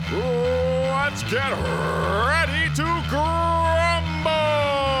Let's get ready to grumble!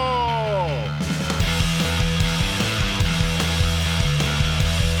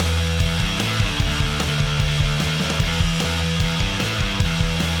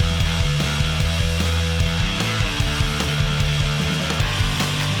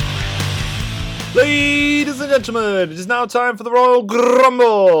 Ladies and gentlemen, it is now time for the Royal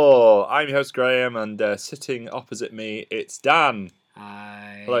Grumble. I'm your host Graham, and sitting opposite me, it's Dan.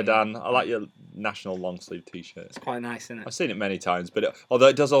 Hi. Hello, Dan. I like your national long sleeve T-shirt. It's quite nice, isn't it? I've seen it many times, but although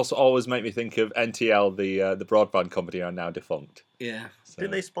it does also always make me think of NTL, the broadband company, are now defunct. Yeah. So,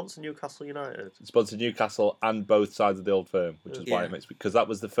 Didn't they sponsor Newcastle United? sponsored Newcastle and both sides of the old firm, which is why Yeah. it makes, because that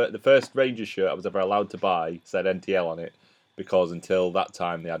was the first Rangers shirt I was ever allowed to buy said NTL on it. Because until that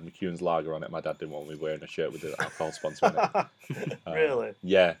time they had McEwen's Lager on it. My dad didn't want me wearing a shirt with the alcohol sponsor on it. Really?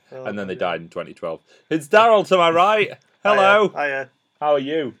 Yeah, Oh, and then they yeah. died in 2012. It's Daryl to my right. Hello. Hiya. How are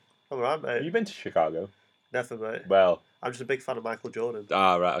you? I'm alright, Have mate. you been to Chicago? Never, mate. Well, I'm just a big fan of Michael Jordan.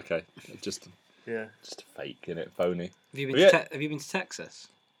 right, okay. Just Yeah. fake, innit? Phony. Have you been Yeah. to Have you been to Texas?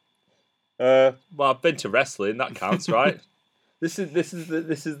 Well, I've been to wrestling. That counts, right? This is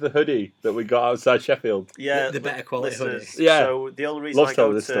the hoodie that we got outside Sheffield. Yeah, The better quality listeners, hoodie. Yeah. So the only reason Love I go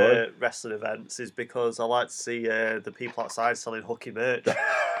telling this story. to wrestling events is because I like to see the people outside selling hooky merch.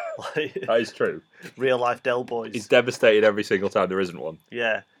 Like That is true. real life Del Boys. He's devastated every single time there isn't one.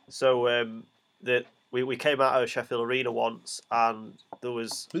 Yeah. So we came out of Sheffield Arena once and there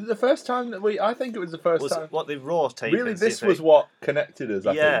was Was it the first time that I think it was the first time. what the Raw tapings. Really, do you this was think? what connected us,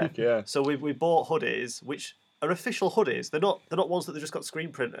 I Yeah. think. Yeah. So we bought hoodies, which are official hoodies. They're not ones that they just got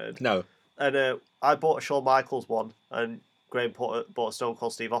screen printed. No. And I bought a Shawn Michaels one, and Graham bought a Stone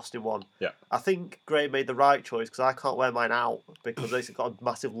Cold Steve Austin one. Yeah. I think Graham made the right choice because I can't wear mine out because it's got a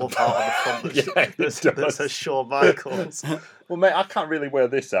massive love heart on the front Yeah, it that does. says Shawn Michaels. Well, mate, I can't really wear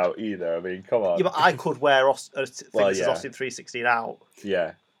this out either. I mean, come on. Yeah, but I could wear things Well, as yeah. Austin 316 out.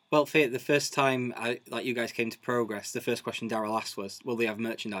 Yeah. Well, the first time you guys came to Progress, the first question Daryl asked was, "Will they have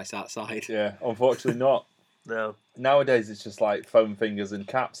merchandise outside?" Yeah. Unfortunately, not. No. Nowadays, it's just like foam fingers and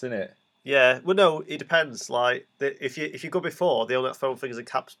caps, isn't it? Yeah, well, no, it depends. Like, if you go before, they only have foam fingers and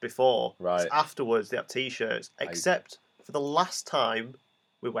caps before. Right. So afterwards, they have T-shirts, except for the last time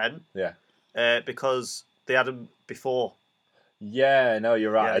we went, Yeah. because they had them before. Yeah. No,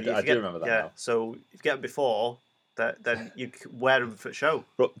 you're right. Yeah, I do remember that Yeah, now. so if you get them before, then you can wear them for show.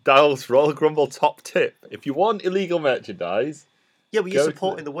 But Daryl's Royal Grumble top tip: if you want illegal merchandise, Yeah, but Go you're to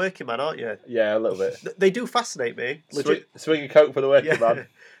supporting the working man, aren't you? yeah, a little bit. They do fascinate me. Legit. Swing a coke for the working Yeah, man.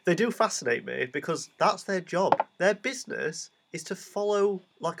 they do fascinate me because that's their job. Their business is to follow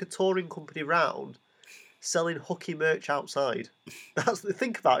like a touring company round, selling hooky merch outside.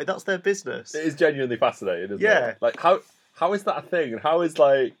 Think about it. That's their business. It is genuinely fascinating, isn't Yeah. it? Like how is that a thing? And how is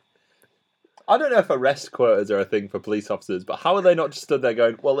like I don't know if arrest quotas are a thing for police officers, but how are they not just stood there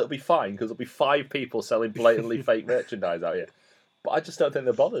going, well, it'll be fine because there'll be 5 people selling blatantly fake merchandise out here. But I just don't think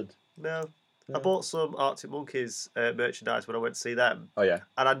they're bothered. No. I bought some Arctic Monkeys merchandise when I went to see them, Oh yeah,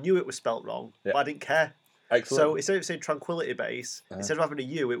 and I knew it was spelt wrong, Yeah. but I didn't care. excellent. So instead of saying Tranquility Base, instead of having a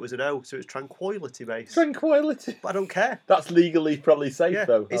U, it was an O, so it was Tranquility Base. Tranquility. But I don't care. That's legally probably safe Yeah,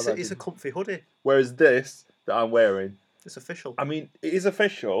 though. it's a comfy hoodie. Whereas this that I'm wearing, It's official. I mean, it is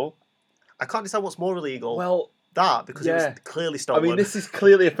official. I can't decide what's more illegal. Well, That, because it yeah. was clearly I stolen. mean, this is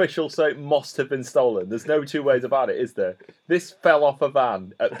clearly official, so it must have been stolen. There's no two ways about it, is there? This fell off a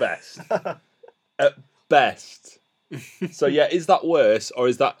van at best. At best. So yeah, is that worse, or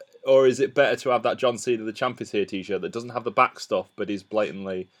is it better to have that John Cena the Champ is Here T-shirt that doesn't have the back stuff but is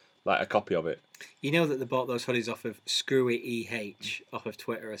blatantly like a copy of it? You know that they bought those hoodies off of Screwy EH off of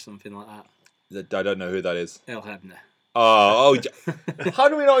Twitter or something like that. I don't know who that is. Earl Hebner. Oh, how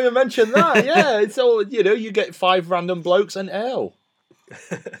do we not even mention that? Yeah, it's all you get 5 random blokes and L.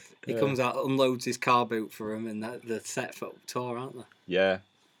 He comes out, unloads his car boot for him, and they're set for tour, aren't they? Yeah.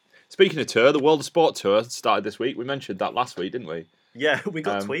 Speaking of tour, the World of Sport tour started this week. We mentioned that last week, didn't we? Yeah, we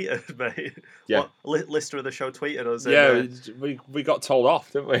got tweeted, mate. Yeah. Listener of the show tweeted us. Yeah, we got told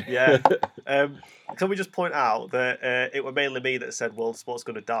off, didn't we? Yeah. Can we just point out that it was mainly me that said World Sport's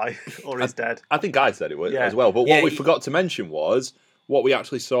going to die or is dead? I think I said it was Yeah. as well. But Yeah, what we forgot to mention was what we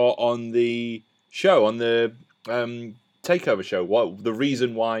actually saw on the show, on the takeover show. What the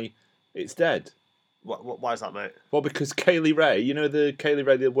reason why it's dead? Why is that, mate? Well, because Kaylee Ray, you know the Kaylee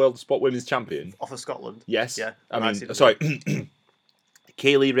Ray, the World Sport Women's Champion. Off of Scotland. Yes. Yeah. I I've mean, seen her. sorry,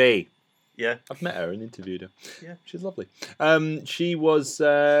 Kaylee Ray. Yeah. I've met her and interviewed her. Yeah. She's lovely. She was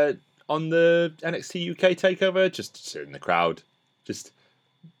on the NXT UK takeover, just in the crowd.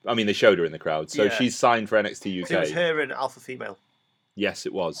 They showed her in the crowd. So Yeah. she's signed for NXT UK. So it was her and Alpha Female. Yes,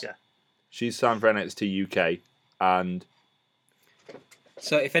 it was. Yeah. She's signed for NXT UK, and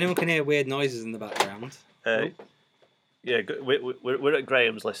So if anyone can hear weird noises in the background, Yeah, we're at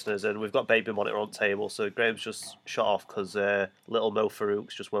Graham's, listeners, and we've got Baby Monitor on table, so Graham's just shut off because little Mo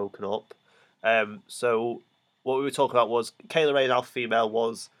Farouk's just woken up. So what we were talking about was Kayla Ray's alpha female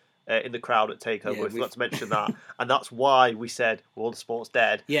was in the crowd at TakeOver. Yeah, we forgot to mention that, and that's why we said World of Sport's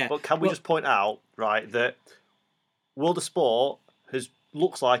dead. Yeah, But can we just point out, right, that World of Sport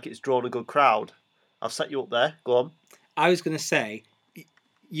looks like it's drawn a good crowd. I've set you up there. Go on. I was going to say,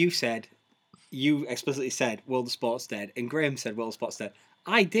 you explicitly said World of Sport's dead, and Graham said World of Sport's dead.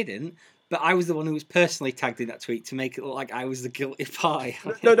 I didn't, but I was the one who was personally tagged in that tweet to make it look like I was the guilty party.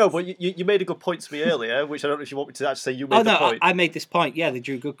 No, but you made a good point to me earlier, which I don't know if you want me to actually say you made the point. I made this point. Yeah, they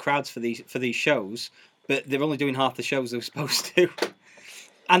drew good crowds for these shows, but they're only doing half the shows they were supposed to.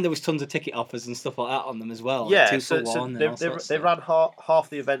 And there was tons of ticket offers and stuff like that on them as well. Yeah, like 2 so for 1 they ran half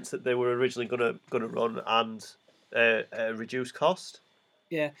the events that they were originally gonna run and reduced cost.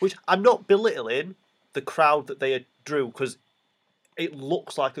 Yeah, Which I'm not belittling the crowd that they drew because it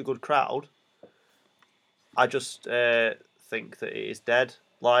looks like a good crowd. I just think that it is dead.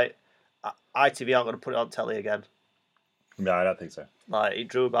 Like ITV aren't going to put it on telly again. no, I don't think so. Like it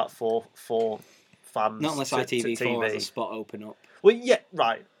drew about four fans. not unless to ITV4 has TV. a spot open up. Well, yeah,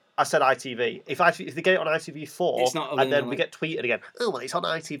 right. I said ITV. If they get it on ITV4, It's not and then we like- get tweeted again, oh, well, it's on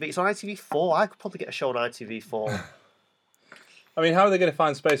ITV. It's on ITV4. I could probably get a show on ITV4. I mean, how are they going to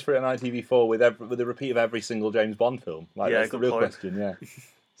find space for it on ITV4 with a repeat of every single James Bond film? Like, Yeah, that's the good real point. question. Yeah.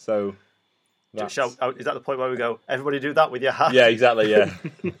 So. Is that the point where we go, everybody do that with your hat? Yeah, exactly. Yeah.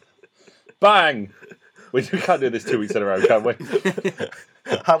 Bang. We can't do this 2 weeks in a row, can we?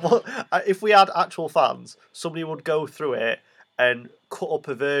 If we had actual fans, somebody would go through it and cut up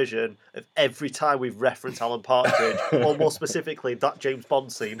a version of every time we've referenced Alan Partridge, or more specifically, that James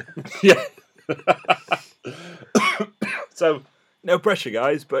Bond scene. Yeah. So, no pressure,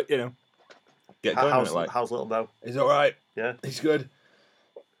 guys, but get going on it. Like, How's little Mo? he's all right. Yeah. He's good.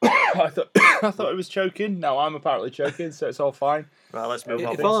 I thought he was choking. Now I'm apparently choking, so it's all fine. Right, let's move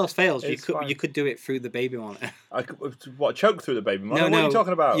on. If all else fails, It's fine. you could do it through the baby monitor. I could, what, choke through the baby monitor? No, What are you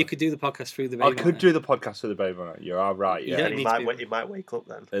talking about? You could do the podcast through the I baby could monitor. do the podcast through the baby monitor. You're all right. You Yeah, don't He need might, to be- he might wake up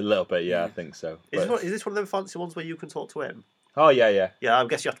then. a little bit. Yeah, I think so. Is But- this one of them fancy ones where you can talk to him? Oh yeah. Yeah, I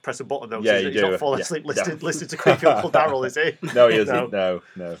guess you have to press a button though. Yeah, so you he's do. not falling Yeah. asleep Yeah. listening to creepy Uncle Daryl, is he? No, he isn't. No.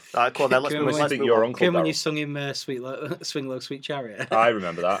 Right, come on then. Let's Can move. we Let's think move your on. uncle Kim, when Daryl. you sung him Swing Low, Sweet Chariot. I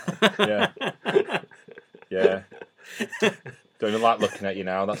remember that. Yeah. Yeah. Don't even like looking at you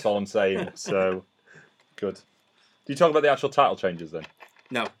now. That's all I'm saying. So, good. Do you talk about the actual title changes then?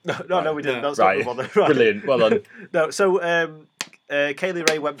 No. No, we didn't. No. Let's Right. not move on then. Right. Brilliant. Well done. No, so Kaylee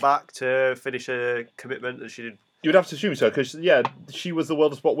Ray went back to finish a commitment, and she did. You'd have to assume so because she was the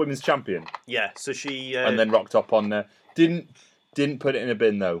World of Sport Women's Champion, Yeah, so she and then rocked up on. Didn't put it in a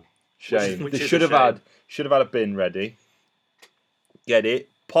bin though. Shame. Which They is a should have shame. had a bin ready. Get it,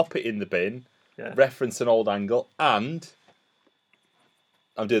 pop it in the bin, Yeah. reference an old angle, and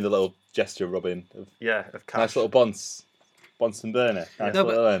I'm doing the little gesture rubbing of of cash. nice little Bunsen burner. Nice No,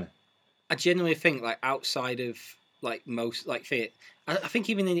 little burner. I genuinely think, like, outside of, like, most, like, Fiat, I think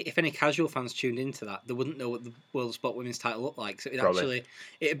even if any casual fans tuned into that, they wouldn't know what the World of Sport Women's title looked like. So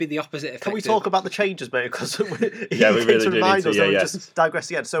it'd be the opposite effect. Can we talk about the changes, mate? Because Yeah, we really do remind need to, us yeah, that we yeah. just digressed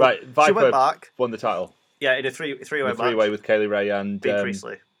again. So Right, she Viper went back, won the title. yeah, in a three-way The match. three-way with Kaylee Ray and B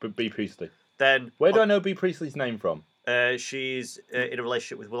Priestley. B Priestley. Then Where do I know B Priestley's name from? she's in a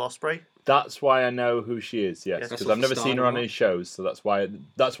relationship with Will Ospreay. That's why I know who she is. Yes, Yes. because That's I've never what seen her on Stardom any shows, so that's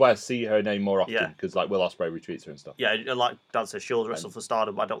why I see her name more often. Yeah. Because like Will Ospreay retweets her and stuff. Yeah, and like Dan said, she'll wrestle for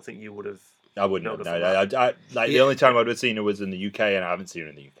Stardom. But I don't think you would have. I wouldn't No, know. nothing No, like the only time I'd have seen her was in the UK, and I haven't seen her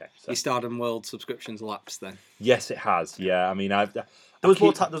in the UK. So. Your Stardom World subscriptions lapsed then. Yes, it has. Yeah, I mean, There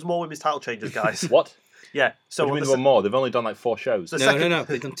was more women's title changes, guys. What? Yeah. So What do you mean the, there were more? They've only done like 4 shows. The No, second- no,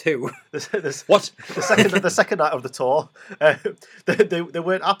 they've done 2. What? the second night of the tour, they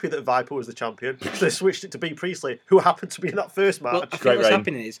weren't happy that Viper was the champion. So they switched it to B Priestley, who happened to be in that first match. Well, I think Great what's reign.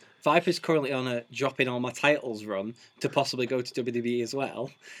 happening is Viper's currently on a dropping all my titles run to possibly go to WWE as well.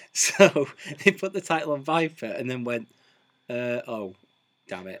 So they put the title on Viper and then went, oh,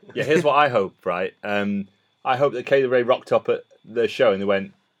 damn it. Yeah, here's what I hope, right? I hope that Kaylee Ray rocked up at the show and they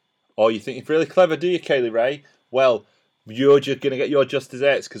went, "Oh, you think you're really clever, do you, Kaylee Ray? Well, you're just going to get your just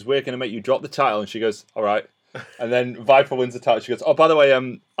desserts because we're going to make you drop the title." And she goes, "All right." And then Viper wins the title. She goes, "Oh, by the way,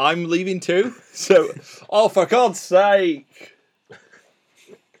 I'm leaving too." So, oh, for God's sake.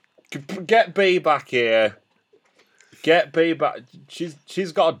 Get B back here. Get B back.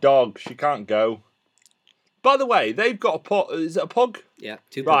 She's got a dog. She can't go. By the way, they've got a pug. Is it a pug? Yeah,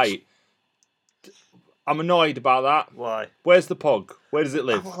 2 Right. I'm annoyed about that. Why? Where's the pug? Where does it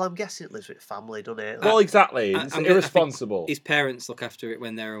live? Well, I'm guessing it lives with family, doesn't it? Well, exactly. I It's think irresponsible. His parents look after it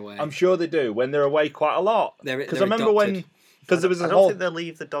when they're away. I'm sure they do when they're away quite a lot. Because I remember when there was a I don't whole. think they'll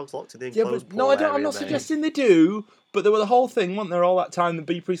leave the dogs locked in the Yeah, enclosed but no, I don't. I'm not suggesting they do. But there was the whole thing, wasn't there? All that time, the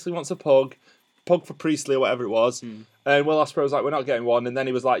B Priestley wants a pug for Priestley or whatever it was. And Will Ospreay was like, "We're not getting one," and then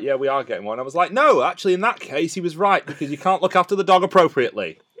he was like, "Yeah, we are getting one." I was like, "No, actually, in that case, he was right because you can't look after the dog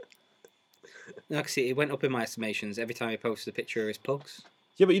appropriately." Like I see, it went up in my estimations every time he posted a picture of his pugs.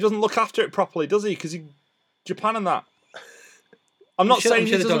 Yeah, but he doesn't look after it properly, does he? Because Japan and that. I'm not saying I'm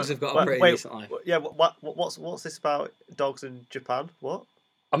sure the dogs have got a pretty decent life. Yeah, what's this about dogs in Japan? What?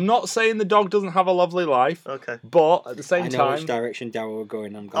 I'm not saying the dog doesn't have a lovely life. Okay. But at the same I know time, which direction Darryl were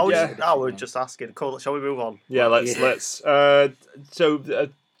going. I was just asking. Cool. Shall we move on? yeah, let's.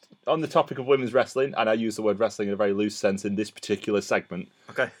 On the topic of women's wrestling, and I use the word wrestling in a very loose sense in this particular segment.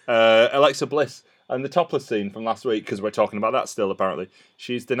 Okay. Alexa Bliss and the topless scene from last week, because we're talking about that still. Apparently,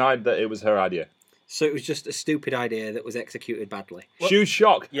 she's denied that it was her idea. So it was just a stupid idea that was executed badly. She was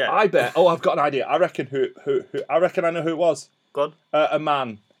shocked. Yeah. I bet. Oh, I've got an idea. I reckon who I reckon I know who it was. Go on. A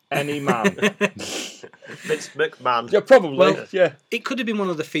man. Any man. Vince McMahon. Yeah, probably. Well, yeah. It could have been one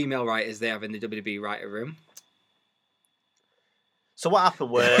of the female writers they have in the WWE writer room. So what happened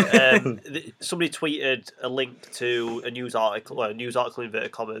where somebody tweeted a link to a news article in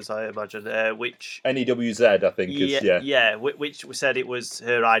inverted commas, I imagine, which NEWZ, I think, which said it was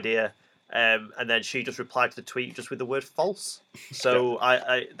her idea, and then she just replied to the tweet just with the word false. So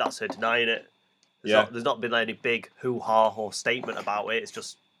I that's her denying it. There's not been any big hoo-ha or statement about it. It's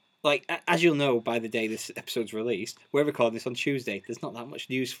just like, as you'll know by the day this episode's released, we're recording this on Tuesday. There's not that much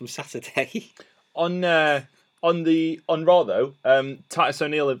news from Saturday. On Raw though, Titus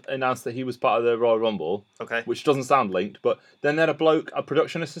O'Neil announced that he was part of the Royal Rumble. Okay. Which doesn't sound linked, but then they had a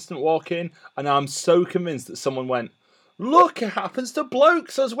production assistant walk in, and I'm so convinced that someone went, "Look, it happens to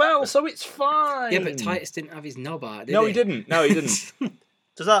blokes as well, so it's fine." Yeah, but Titus didn't have his knob out, did No, he? he didn't. No, he didn't.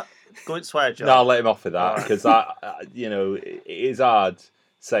 Does that go and swear, Joe? No, I'll let him off with that because it is hard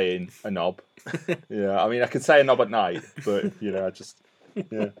saying a knob. Yeah, I mean, I could say a knob at night, but I just.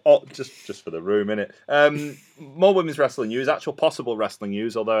 Yeah. Oh, just for the room, innit? More women's wrestling news, actual possible wrestling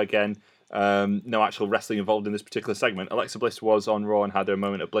news, although again, no actual wrestling involved in this particular segment. Alexa Bliss was on Raw and had her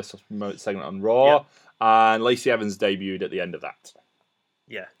moment of bliss segment on Raw, and Lacey Evans debuted at the end of that.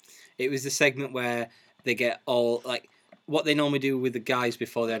 Yeah. It was the segment where they get all, like, what they normally do with the guys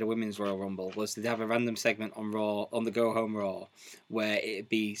before they had a women's Royal Rumble was they'd have a random segment on Raw, on the Go Home Raw, where it'd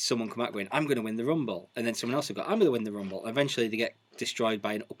be someone come out going, "I'm going to win the Rumble," and then someone else would go, "I'm going to win the Rumble." Eventually they get destroyed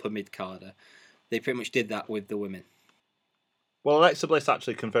by an upper mid-carder. They pretty much did that with the women. Well, Alexa Bliss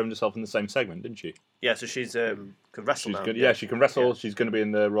actually confirmed herself in the same segment, didn't she? Yeah, so she's can wrestle now. Yeah, she can wrestle. Yeah. She's going to be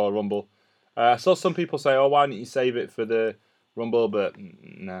in the Royal Rumble. I saw some people say, "Oh, why didn't you save it for the Rumble?" But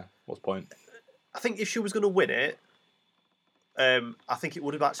nah, what's the point? I think if she was going to win it, I think it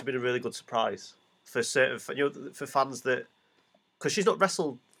would have actually been a really good surprise for fans that, because she's not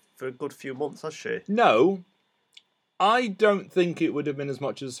wrestled for a good few months, has she? No, I don't think it would have been as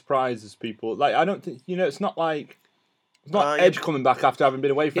much of a surprise as people like. I don't think it's not like Edge coming back after having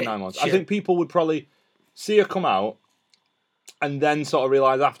been away for 9 months. I think people would probably see her come out and then sort of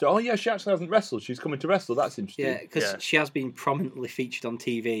realise after, oh yeah, she actually hasn't wrestled. She's coming to wrestle. That's interesting. Yeah, because she has been prominently featured on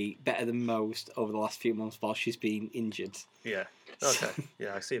TV better than most over the last few months while she's been injured. Yeah. Okay.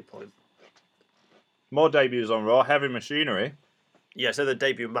 Yeah, I see a point. More debuts on Raw. Heavy Machinery. Yeah, so the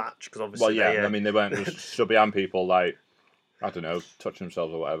debut match, because obviously I mean, they weren't just stubby people like, I don't know, touching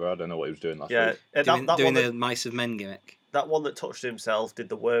themselves or whatever. I don't know what he was doing last week. Doing the Mice of Men gimmick. That one that touched himself did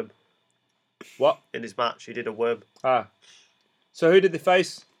the worm. What? In his match, he did a worm. So who did they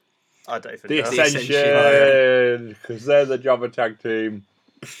face? I don't even know. The Ascension, because they're the jobber tag team.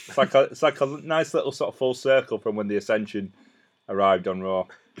 It's like a nice little sort of full circle from when the Ascension arrived on Raw.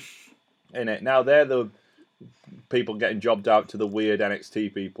 In it now, they're the people getting jobbed out to the weird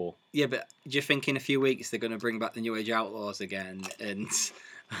NXT people. Yeah, but do you think in a few weeks they're going to bring back the New Age Outlaws again and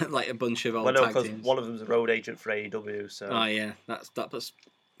like a bunch of old tag teams? One of them's a road agent for AEW. So. Oh yeah, they'll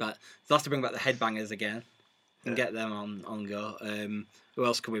have to bring back the Headbangers again and get them on go. Who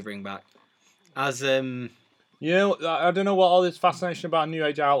else can we bring back? I don't know what all this fascination about New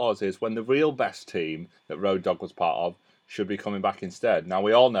Age Outlaws is when the real best team that Road Dogg was part of should be coming back instead. Now,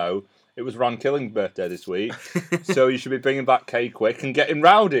 we all know it was Ron Killing's birthday this week, so you should be bringing back K-Quick and getting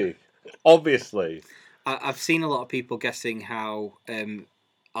rowdy, obviously. I've seen a lot of people guessing how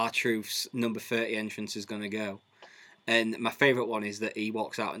R-Truth's number 30 entrance is going to go. And my favourite one is that he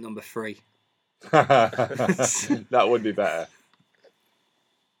walks out at number 3. That would be better.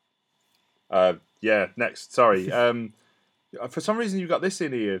 Yeah, next. Sorry. For some reason, you got this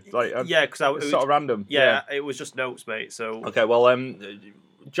in here. Like, Yeah, because it's sort of random. Yeah, it was just notes, mate. So Okay, well,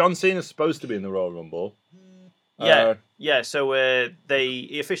 John Cena's supposed to be in the Royal Rumble. yeah. So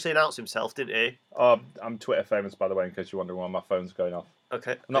he officially announced himself, didn't he? I'm Twitter famous, by the way, in case you're wondering why my phone's going off.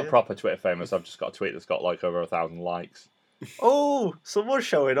 Okay. I'm not proper Twitter famous. I've just got a tweet that's got like over 1,000 likes. Oh, someone's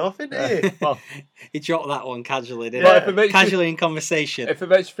showing off, isn't he? Well, He dropped that one casually, didn't but he? if it makes Casually in conversation. If it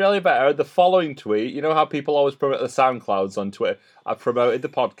makes you feel any better, the following tweet, you know how people always promote the SoundClouds on Twitter? I promoted the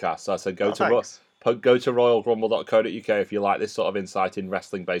podcast. So I said go to royalrumble.co.uk if you like this sort of insight in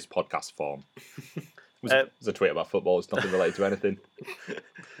wrestling-based podcast form. It was a tweet about football. It's nothing related to anything.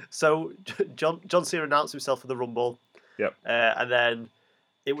 So John Cena announced himself for the Rumble. Yep. And then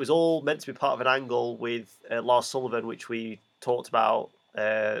it was all meant to be part of an angle with Lars Sullivan, which we talked about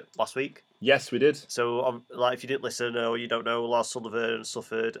last week. Yes, we did. So, if you didn't listen or you don't know, Lars Sullivan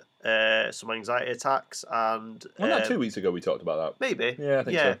suffered some anxiety attacks, and Not 2 weeks ago we talked about that. maybe, Yeah, I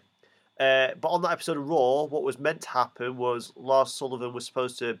think so. But on that episode of Raw, what was meant to happen was Lars Sullivan was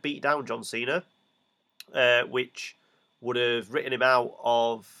supposed to beat down John Cena, which would have written him out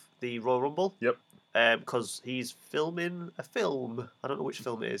of the Royal Rumble. Yep. Because he's filming a film. I don't know which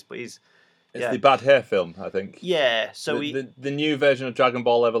film it is, but It's the Bad Hair film, I think. Yeah, so the new version of Dragon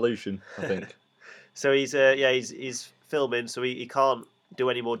Ball Evolution, I think. So he's filming, so he can't do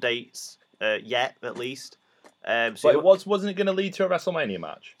any more dates yet, at least. But wasn't it going to lead to a WrestleMania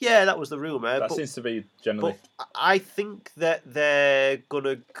match? Yeah, that was the rumor. That seems to be generally. But I think that they're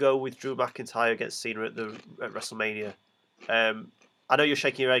gonna go with Drew McIntyre against Cena at WrestleMania. I know you're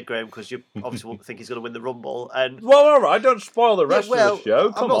shaking your head, Graham, because you obviously won't think he's going to win the Rumble. And well, all right, don't spoil the rest of the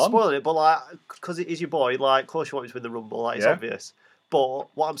show. I'm not spoiling it, but because it is your boy, of course you want him to win the Rumble. It's obvious. But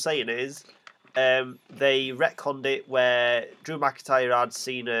what I'm saying is, they retconned it where Drew McIntyre had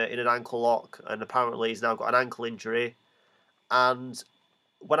Cena in an ankle lock, and apparently he's now got an ankle injury. And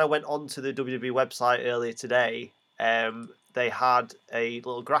when I went onto the WWE website earlier today, they had a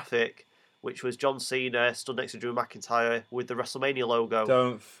little graphic which was John Cena stood next to Drew McIntyre with the WrestleMania logo.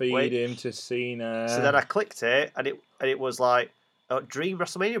 Don't feed him to Cena. So then I clicked it, and it was like dream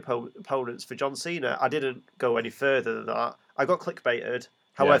WrestleMania opponents for John Cena. I didn't go any further than that. I got clickbaited.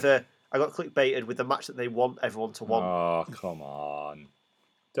 However, I got clickbaited with the match that they want everyone to want. Oh, come on.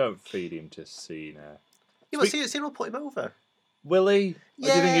 Don't feed him to Cena. Yeah, but Cena will put him over. Will he?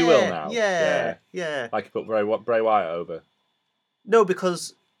 Yeah. Do you think he will now? Yeah. Like he put Bray Wyatt over? No,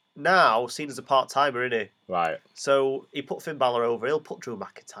 because now Cena's a part-timer, isn't he? Right. So he put Finn Balor over. He'll put Drew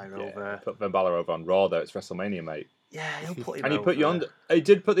McIntyre over. Put Finn Balor over on Raw, though. It's WrestleMania, mate. Yeah, he'll put him and over. He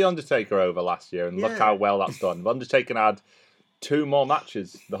did put The Undertaker over last year, and look how well that's done. The Undertaker had 2 more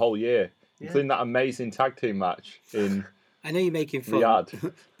matches the whole year, including that amazing tag team match in I know you're making fun,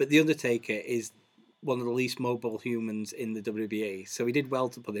 but The Undertaker is one of the least mobile humans in the WWE, so he did well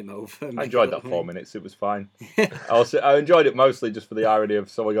to put him over. I enjoyed that 4 minutes. It was fine. I enjoyed it mostly just for the irony of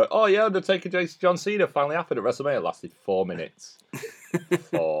someone going, "Oh yeah, Undertaker, John Cena finally happened at WrestleMania." It lasted 4 minutes.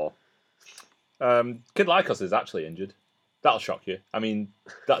 4. Kid Lycos is actually injured. That'll shock you. I mean,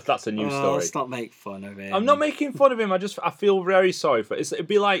 that's a news story. Let's not make fun of him. I'm not making fun of him. I feel very sorry for it. It'd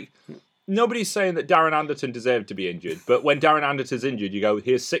be like nobody's saying that Darren Anderton deserved to be injured, but when Darren Anderton's injured, you go,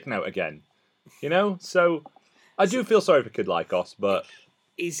 "Here's sick note again." You know, so I do feel sorry for Kid Lycos, but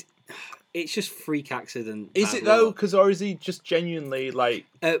it's just freak accident. Is it though? Or is he just genuinely like?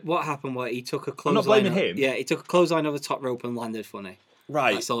 What happened? Where he took a clothesline. I'm not blaming him. Yeah, he took a clothesline over the top rope and landed funny.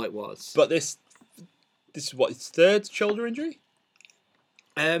 Right, that's all it was. But this is what his 3rd shoulder injury.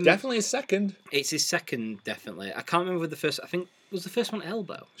 Definitely his 2nd. It's his 2nd, definitely. I can't remember the first. I think was the first one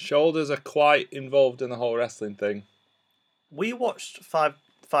elbow. Shoulders are quite involved in the whole wrestling thing. We watched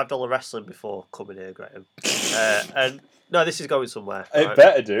 $5 wrestling before coming here, Graham. And no, this is going somewhere. It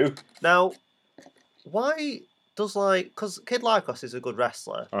better do. Now, why does because Kid Lycos is a good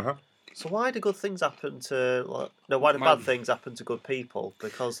wrestler. So why do good things happen to why do bad things happen to good people?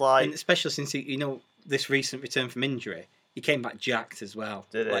 Because and especially since this recent return from injury, he came back jacked as well.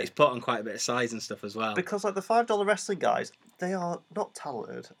 Did he? He's put on quite a bit of size and stuff as well. Because the $5 wrestling guys, they are not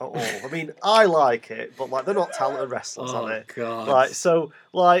talented at all. I mean, I like it, but they're not talented wrestlers, are they? God. So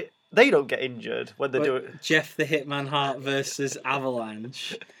they don't get injured when they do it. Jeff the Hitman Hart versus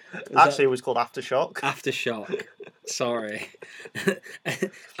Avalanche. Actually, it was called Aftershock. Aftershock. Sorry.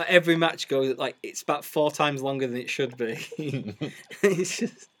 Every match goes it's about 4 times longer than it should be. It's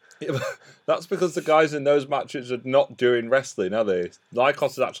just. Yeah, that's because the guys in those matches are not doing wrestling, are they?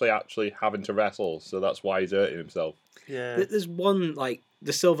 Lycos is actually having to wrestle, so that's why he's hurting himself. Yeah. There's one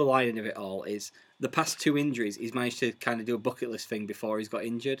the silver lining of it all is the past 2 injuries, he's managed to kind of do a bucket list thing before he's got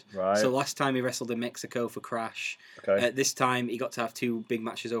injured. Right. So last time he wrestled in Mexico for Crash. Okay. This time he got to have 2 big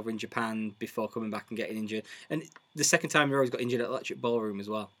matches over in Japan before coming back and getting injured. And the second time he always got injured at Electric Ballroom as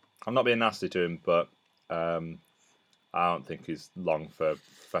well. I'm not being nasty to him, but I don't think he's long for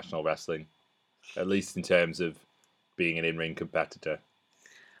professional wrestling, at least in terms of being an in-ring competitor.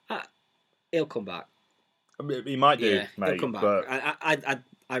 He'll come back. I mean, he might do, mate. He'll come back. But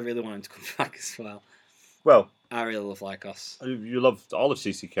I really want him to come back as well. well, I really love Lycos. you love all of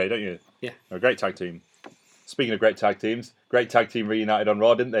CCK, don't you? Yeah. They're a great tag team. Speaking of great tag teams, great tag team reunited on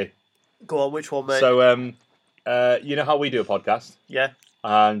Raw, didn't they? Go on, which one, mate? So, you know how we do a podcast, yeah,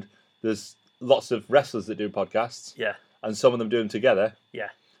 and there's lots of wrestlers that do podcasts, yeah, and some of them do them together. yeah.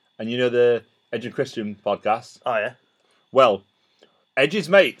 And you know the Edge and Christian podcast? Oh, yeah. Well, Edge's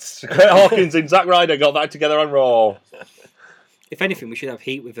mates, Kurt Hawkins and Zack Ryder, got that together on Raw. If anything, we should have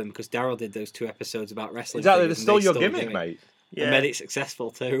heat with them because Daryl did those 2 episodes about wrestling. Exactly, things, they and stole they your stole the gimmick, mate. Yeah. And made it successful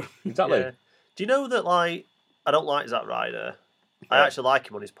too. Exactly. Yeah. Do you know that, like, I don't like Zack Ryder. I Yeah. actually like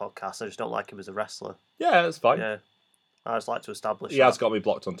him on his podcast. I just don't like him as a wrestler. Yeah, that's fine. Yeah. I just like to establish He that. has got me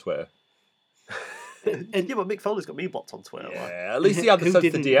blocked on Twitter. Yeah, but Mick Foley's got me blocked on Twitter. Like. Yeah, at least he had the Who sense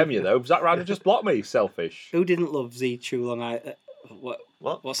to didn't? DM you, though. Zack Ryder just blocked me, selfish. Who didn't love Z True Long Island? What?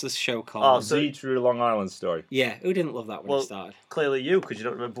 What's this show Oh, called? so- Z True Long Island story. Yeah, who didn't love that when Well- it started? Clearly you, because you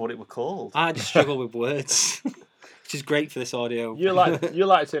don't remember what it was called. I just struggle with words, which is great for this audio. You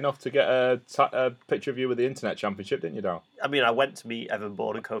liked it enough to get a picture of you with the Internet Championship, didn't you, Dal? I mean, I went to meet Evan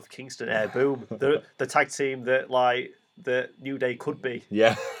Bourne and Kofi Kingston. Air Boom, the tag team that like the New Day could be.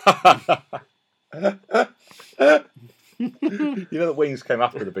 Yeah. You know that Wings came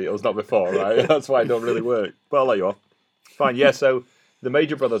after the Beatles, not before, right? That's why it don't really work. But I'll let you off. Fine, yeah, so the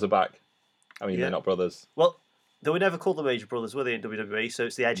Major Brothers are back. I mean, Yeah. they're not brothers. Well, they were never called the Major Brothers, were they, in WWE? So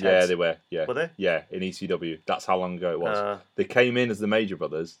it's the Edgeheads. Yeah, they were. Yeah. Were they? Yeah, in ECW. That's how long ago it was. Uh. They came in as the Major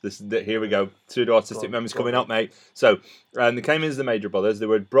Brothers. Here we go. Pseudo artistic memories go coming on. up, mate. So, they came in as the Major Brothers. They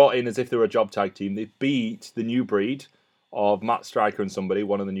were brought in as if they were a job tag team. They beat the New Breed of Matt Striker and somebody,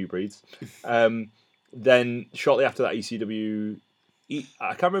 one of the New Breeds. Then shortly after that, ECW. I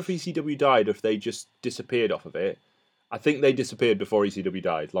can't remember if ECW died or if they just disappeared off of it. I think they disappeared before ECW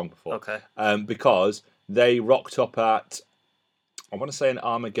died, long before. Okay. Because they rocked up at, I want to say, an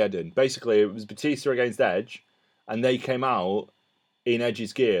Armageddon. Basically, it was Batista against Edge, and they came out in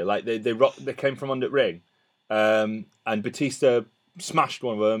Edge's gear. Like they came from under the ring, and Batista smashed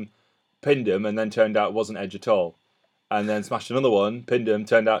one of them, pinned him, and then turned out it wasn't Edge at all. And then smashed another one, pinned him,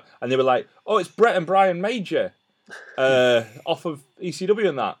 turned out, and they were like, "Oh, it's Brett and Brian Major, off of ECW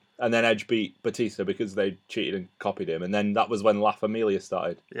and that." And then Edge beat Batista because they cheated and copied him. And then that was when La Familia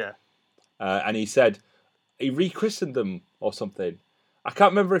started. Yeah. And he said, he rechristened them or something. I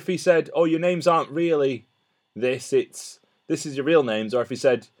can't remember if he said, "Oh, your names aren't really this is your real names," or if he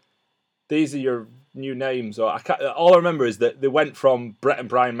said, "These are your new names." Or all I remember is that they went from Brett and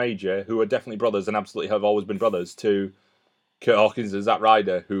Brian Major, who are definitely brothers and absolutely have always been brothers, to Kurt Hawkins and Zack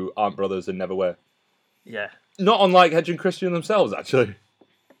Ryder, who aren't brothers and never were. Yeah. Not unlike Edge and Christian themselves, actually.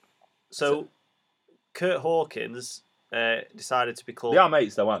 So Kurt Hawkins decided to be called. They are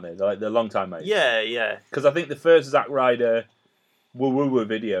mates, though, aren't they? They're long-time mates. Yeah, yeah. Because I think the first Zack Ryder woo-woo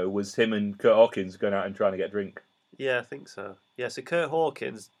video was him and Kurt Hawkins going out and trying to get a drink. Yeah, I think so. Yeah, so Kurt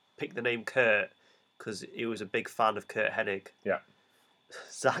Hawkins picked the name Kurt because he was a big fan of Kurt Hennig. Yeah.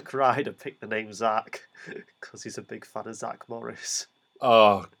 Zack Ryder picked the name Zack because he's a big fan of Zach Morris.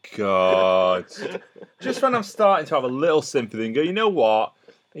 Oh, God. Just when I'm starting to have a little sympathy and go, you know what?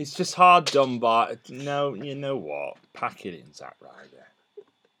 It's just hard done, but no, you know what? Pack it in, Zack Ryder.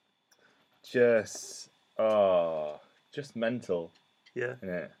 Just mental, Yeah. isn't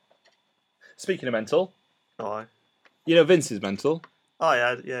it? Speaking of mental, Oh, you know Vince is mental. oh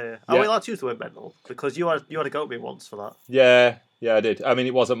yeah, yeah, yeah. Are we allowed to use the word mental? Because you had a go at me once for that. Yeah, I did. I mean,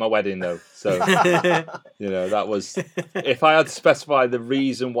 it wasn't my wedding, though, so... that was... If I had to specify the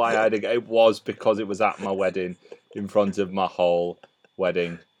reason why I had it was because it was at my wedding, in front of my whole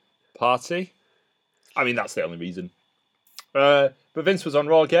wedding party. I mean, that's the only reason. But Vince was on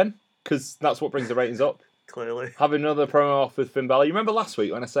Raw again, because that's what brings the ratings up. Clearly. Having another promo off with Finn Balor. You remember last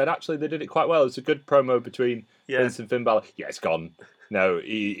week when I said, actually, they did it quite well. It's a good promo between Vince and Finn Balor. Yeah, it's gone. No,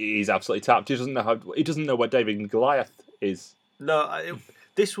 he's absolutely tapped. He doesn't know what David and Goliath is. No,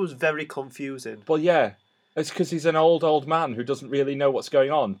 this was very confusing. Well, yeah, it's because he's an old man who doesn't really know what's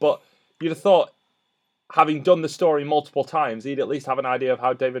going on. But you'd have thought, having done the story multiple times, he'd at least have an idea of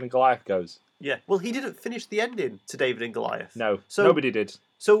how David and Goliath goes. Yeah. Well, he didn't finish the ending to David and Goliath. No, So- nobody did.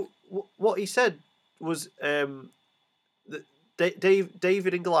 So what he said was that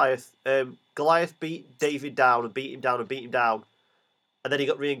David and Goliath. Goliath beat David down and beat him down and beat him down, and then he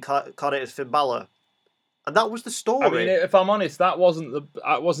got reincarnated as Finn Balor, and that was the story. I mean, if I'm honest, that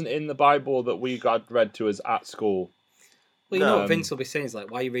wasn't in the Bible that we got read to us at school. Well, you know what Vince will be saying is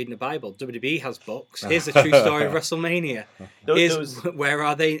like, why are you reading the Bible? WWE has books. Here's the true story of WrestleMania. Where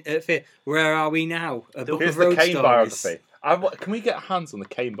are they? Where are we now? Here's the Kane biography. Can we get hands on the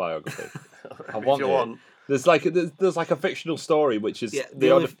Kane biography? I want it. There's like a fictional story, which is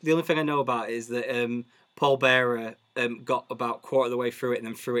the only thing I know about it is that Paul Bearer got about a quarter of the way through it and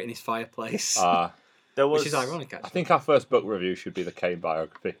then threw it in his fireplace. Which is ironic, actually. I think our first book review should be the Kane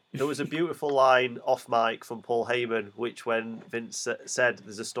biography. There was a beautiful line off mic from Paul Heyman, which when Vince said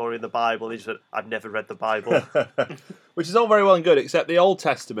there's a story in the Bible, he just said, I've never read the Bible. Which is all very well and good, except the Old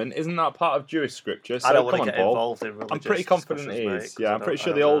Testament, isn't that part of Jewish scripture? So I don't want come to on, get Paul. involved in religious I'm pretty confident it is. mate, Yeah, I'm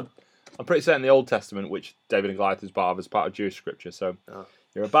pretty certain the Old Testament, which David and Goliath is part of Jewish scripture. So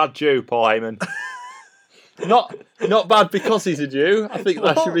you're a bad Jew, Paul Heyman. Not bad because he's a Jew. I think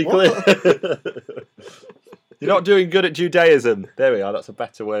that should be clear. You're not doing good at Judaism. There we are. That's a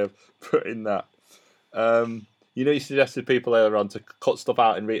better way of putting that. You suggested people earlier on to cut stuff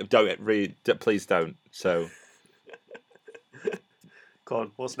out and read. Don't read. Please don't. So, go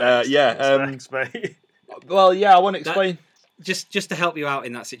on. What's next? What's next, mate? Well, yeah. I want to explain. Just to help you out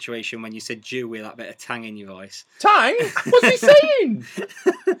in that situation when you said Jew with that bit of tang in your voice. Tang? What's he saying?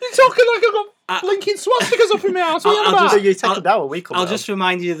 You're talking like I've got blinking swastikas up in my house. You take them down when we come I'll just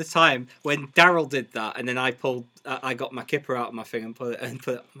remind you of the time when Daryl did that, and then I got my kipper out of my thing and put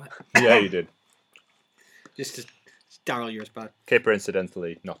it. Yeah, you did. Just Daryl, you're as bad. Kipper,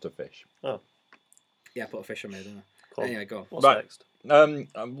 incidentally, not a fish. Oh. Yeah, I put a fish on me, didn't I? Cool. Anyway, go on. What's next?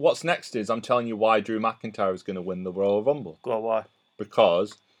 What's next is I'm telling you why Drew McIntyre is going to win the Royal Rumble. Go on, why?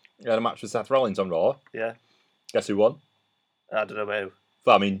 Because he had a match with Seth Rollins on Raw. Yeah. Guess who won? I don't know who.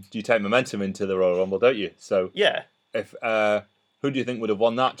 Well, I mean, you take momentum into the Royal Rumble, don't you? So yeah. If who do you think would have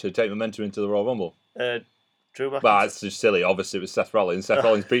won that to take momentum into the Royal Rumble? Drew McIntyre. Well, it's just silly. Obviously, it was Seth Rollins. Seth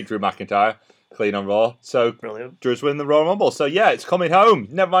Rollins beat Drew McIntyre clean on Raw. So brilliant. Drew's winning the Royal Rumble. So yeah, it's coming home.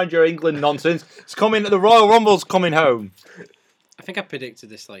 Never mind your England nonsense. It's coming. The Royal Rumble's coming home. I think I predicted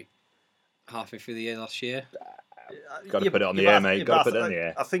this like halfway through the year last year. Got to put it on the air, mate. Got to put it on the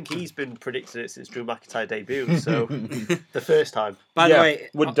air. I think he's been predicting it since Drew McIntyre debuted. So the first time. By the way,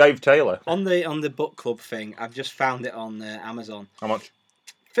 with Dave Taylor on the book club thing, I've just found it on Amazon. How much?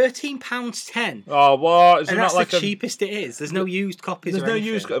 £13.10. Oh, what? And that's like the cheapest it is. There's no used copies. There's no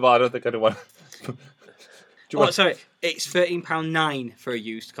used. Well, I don't think anyone. Sorry, it's £13.09 for a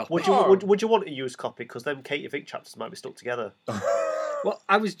used copy. Would you want a used copy? Because then Katie Vick chapters might be stuck together. Well,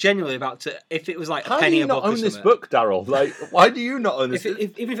 I was genuinely about to. If it was like a penny a book. How do you not own this book, Daryl? Like, why do you not own this?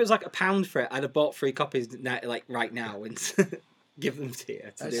 Even if it was like £1 for it, I'd have bought 3 copies like right now and give them to you.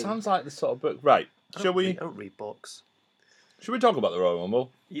 It sounds like the sort of book. Right? Shall we? I don't read books. Should we talk about the Royal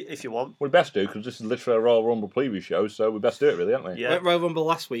Rumble? If you want. We best do, because this is literally a Royal Rumble preview show, so we best do it, really, aren't we? Yeah. Royal Rumble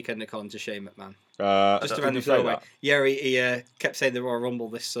last weekend, according to Shane McMahon. Just a random throwaway. Yeah, he kept saying the Royal Rumble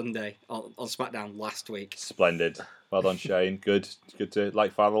this Sunday on SmackDown last week. Splendid. Well done, Shane. Good to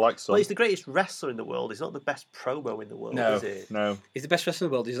like father, like son. Well, he's the greatest wrestler in the world. He's not the best promo in the world, is he? No. He's the best wrestler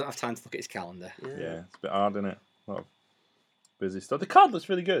in the world. He doesn't have time to look at his calendar. Yeah, it's a bit hard, isn't it? A lot of busy stuff. The card looks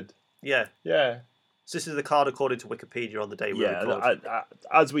really good. Yeah. Yeah. So this is the card according to Wikipedia on the day we record.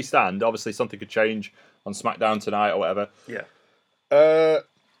 As we stand, obviously something could change on SmackDown tonight or whatever. Yeah.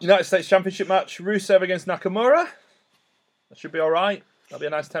 United States Championship match, Rusev against Nakamura. That should be all right. That'll be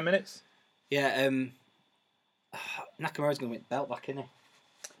a nice 10 minutes. Yeah, Nakamura's going to win the belt back, isn't he?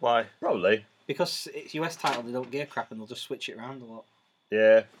 Why? Probably. Because it's US title, they don't give a crap and they'll just switch it around a lot.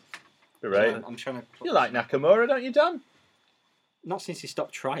 Yeah. You're right. So I'm trying to... You like Nakamura, don't you, Dan? Not since he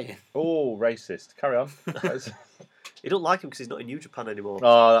stopped trying. Oh, racist. Carry on. You don't like him because he's not in New Japan anymore.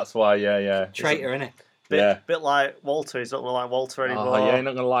 Oh, that's why, yeah. Traitor, innit? Bit like Walter. He's not going to like Walter anymore. Oh, yeah, he's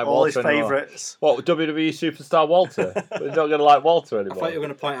not going to like all Walter his anymore. favourites. What, WWE superstar Walter? He's not going to like Walter anymore. I thought you were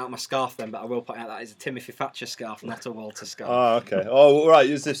going to point out my scarf then, but I will point out that it's a Timothy Thatcher scarf, not a Walter scarf. Oh, okay. Oh, right.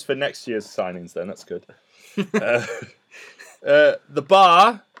 Use this for next year's signings then. That's good. The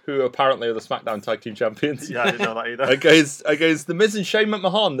Bar, who apparently are the SmackDown Tag Team Champions. Yeah, I didn't know that either. against The Miz and Shane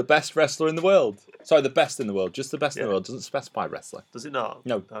McMahon, the best wrestler in the world. Sorry, the best in the world. Just the best in the world. Doesn't specify wrestler. Does it not?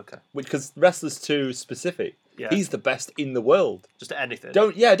 No. Okay. Because wrestler's too specific. Yeah. He's the best in the world. Just anything.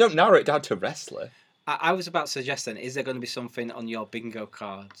 Don't narrow it down to wrestler. I was about to suggest then, is there going to be something on your bingo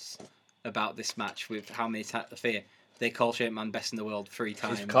cards about this match with how many times they call Shane McMahon best in the world 3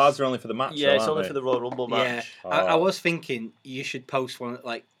 times? His cards are only for the match. Yeah, it's only for the Royal Rumble match. Yeah, I was thinking you should post one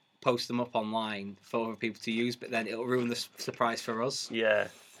like post them up online for other people to use, but then it'll ruin the surprise for us. Yeah.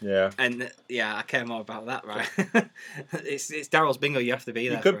 Yeah. And I care more about that, right? it's Daryl's bingo. You have to be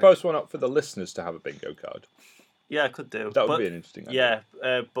there. You could for post one up for the listeners to have a bingo card. Yeah, I could do. That would be an interesting idea.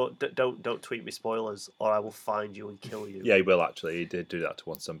 Yeah, but don't tweet me spoilers, or I will find you and kill you. Yeah, he will actually. He did do that to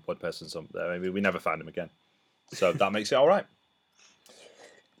one person. Maybe we never found him again. So that makes it all right.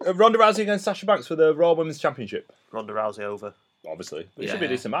 Ronda Rousey against Sasha Banks for the Raw Women's Championship. Ronda Rousey over. Obviously, it should be a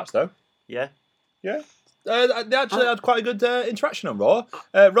decent match though. Yeah. Yeah. They actually had quite a good interaction on Raw.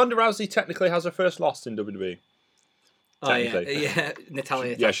 Ronda Rousey technically has her first loss in WWE. Oh yeah,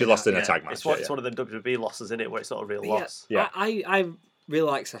 Natalia. Yeah, she lost in a tag match. It's one of the WWE losses, isn't it, where it's not a real loss. Yeah. I really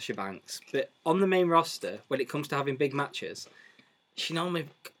like Sasha Banks, but on the main roster, when it comes to having big matches, she normally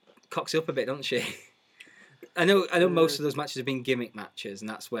cocks it up a bit, doesn't she? I know most of those matches have been gimmick matches, and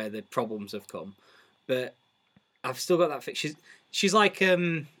that's where the problems have come. But I've still got that. She's like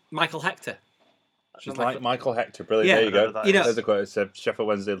Michael Hector. She's like Michael Hector. Brilliant. There you go. There's a quote. It's Sheffield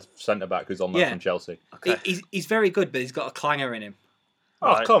Wednesday centre back who's on there from Chelsea. Okay. He's very good, but he's got a clanger in him.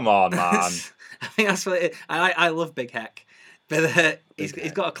 Oh, come on, man. I think that's what it is. I love Big Heck. But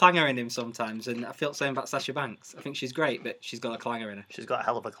he's got a clanger in him sometimes, and I feel the same about Sasha Banks. I think she's great, but she's got a clanger in her. She's got a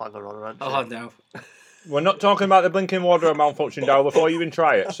hell of a clanger on her, hasn't she? Oh, no. We're not talking about the blinking wardrobe malfunction, Darryl, before you even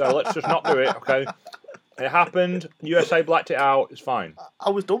try it, so let's just not do it, okay? It happened, USA blacked it out, it's fine.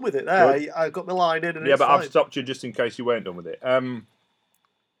 I was done with it there. I got my line in and yeah, it's but fine. I've stopped you just in case you weren't done with it.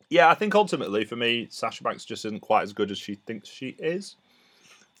 Yeah, I think ultimately, for me, Sasha Banks just isn't quite as good as she thinks she is.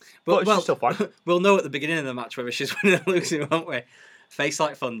 But she's still fine. We'll know at the beginning of the match whether she's winning or losing, won't we? Face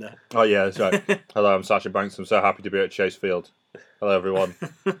like thunder. Oh, yeah, that's right. Hello, I'm Sasha Banks. I'm so happy to be at Chase Field. Hello, everyone.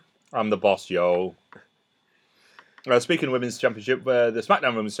 I'm the boss, yo. Speaking of Women's Championship, the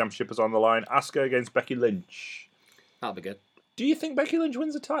SmackDown Women's Championship is on the line. Asuka against Becky Lynch. That'll be good. Do you think Becky Lynch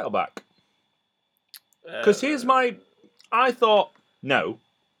wins the title back? Because here's my... I thought, no,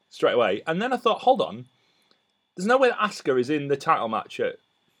 straight away. And then I thought, hold on. There's no way that Asuka is in the title match at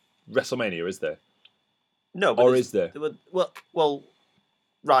WrestleMania, is there? No, but or is there? Well,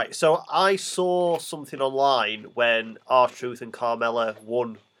 right. So I saw something online when R-Truth and Carmella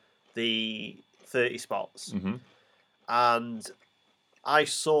won the 30 spots. Mm-hmm. And I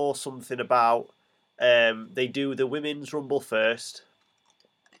saw something about they do the Women's Rumble first.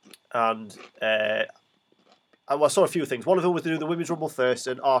 And I saw a few things. One of them was to do the Women's Rumble first,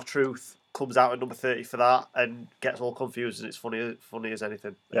 and R-Truth comes out at number 30 for that and gets all confused, and it's funny as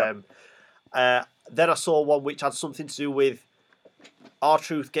anything. Yep. Then I saw one which had something to do with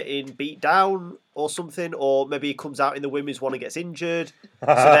R-Truth getting beat down or something, or maybe he comes out in the women's one and gets injured.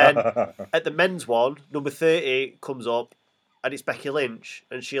 So then at the men's one, number 30 comes up and it's Becky Lynch,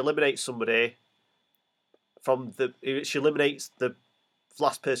 and she eliminates somebody she eliminates the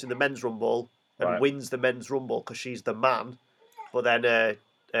last person in the men's rumble and wins the men's rumble because she's the man, but then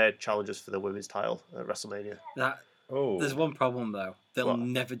challenges for the women's title at WrestleMania. There's one problem though. They'll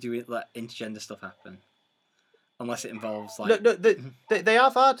never do it, let intergender stuff happen. Unless it involves like... No, they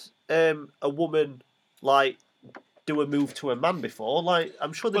have had a woman like do a move to a man before. Like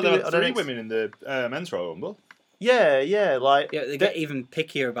I'm sure they do it on three women in the men's Royal Rumble. Yeah, like they get even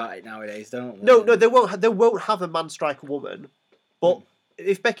pickier about it nowadays, don't they? No, they won't. They won't have a man strike a woman. But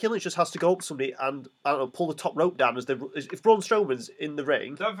if Becky Lynch just has to go up to somebody and I don't know, pull the top rope down if Braun Strowman's in the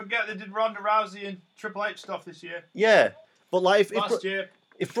ring. Don't forget they did Ronda Rousey and Triple H stuff this year. Yeah, but like Last year.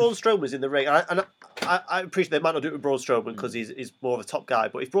 If Braun Strowman's in the ring, and I appreciate they might not do it with Braun Strowman because he's more of a top guy,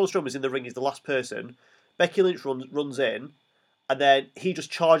 but if Braun Strowman's in the ring, he's the last person, Becky Lynch runs in, and then he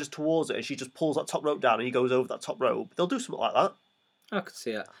just charges towards it, and she just pulls that top rope down, and he goes over that top rope. They'll do something like that. I could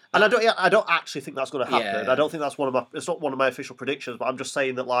see it. And I don't actually think that's going to happen. Yeah. I don't think that's it's not one of my official predictions, but I'm just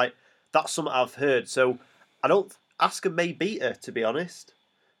saying that like that's something I've heard. So I don't... Asuka may beat her, to be honest.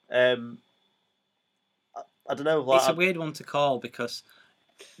 I don't know. Like, it's a weird one to call because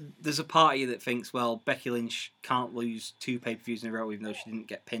there's a party that thinks, well, Becky Lynch can't lose 2 pay-per-views in a row even though she didn't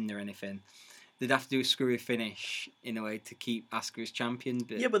get pinned or anything. They'd have to do a screwy finish in a way to keep Asuka as champion.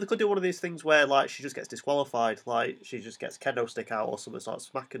 But... Yeah, but they could do one of these things where like she just gets disqualified, like she just gets kendo stick out or something, starts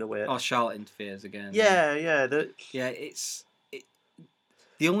smacking away. Or Charlotte interferes again. Yeah. It's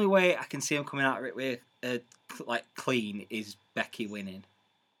the only way I can see him coming out of it with like clean is Becky winning.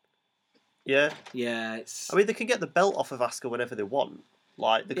 Yeah. Yeah, it's... I mean, they can get the belt off of Asuka whenever they want.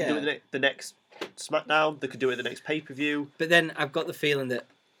 Like, they can do it the next SmackDown, they could do it the next pay-per-view. But then I've got the feeling that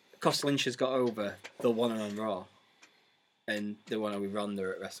Costa Lynch has got over the one on Raw and the one with Ronda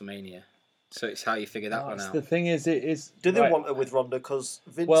at WrestleMania. So it's how you figure that one out. The thing is, it is... Do they want her with Ronda because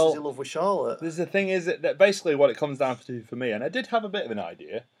Vince is in love with Charlotte? The thing is that basically what it comes down to for me, and I did have a bit of an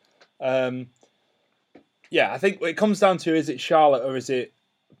idea, Yeah, I think it comes down to, is it Charlotte or is it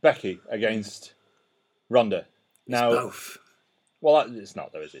Becky against Ronda? Now, Both. well, it's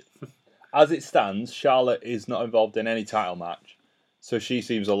not though, is it? As it stands, Charlotte is not involved in any title match, so she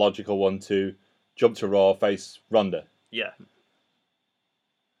seems a logical one to jump to Raw, face Ronda. Yeah.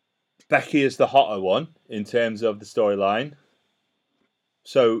 Becky is the hotter one in terms of the storyline,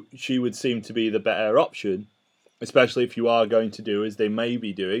 so she would seem to be the better option, especially if you are going to do, as they may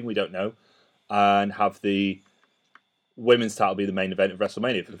be doing, we don't know, and have the women's title be the main event of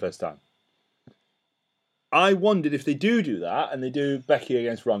WrestleMania for the first time. I wondered if they do that, and they do Becky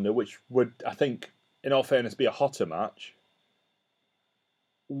against Ronda, which would, I think, in all fairness, be a hotter match,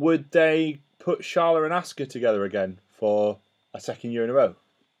 would they put Charlotte and Asuka together again for a second year in a row?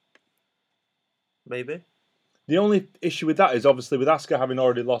 Maybe. The only issue with that is, obviously, with Asuka having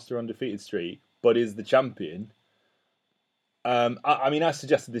already lost her undefeated streak, but is the champion. I mean, I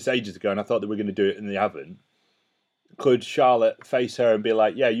suggested this ages ago, and I thought they were going to do it, and they haven't. Could Charlotte face her and be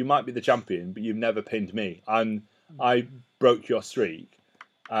like, yeah, you might be the champion, but you've never pinned me. I broke your streak.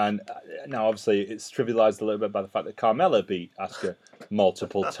 And now, obviously, it's trivialised a little bit by the fact that Carmella beat Asuka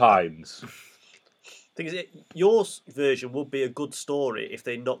multiple times. Thing is, your version would be a good story if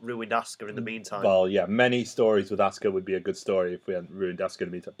they not ruined Asuka in the meantime. Well, yeah, many stories with Asuka would be a good story if we hadn't ruined Asuka in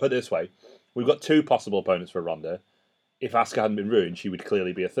the meantime. Put it this way, we've got 2 possible opponents for Ronda. If Asuka hadn't been ruined, she would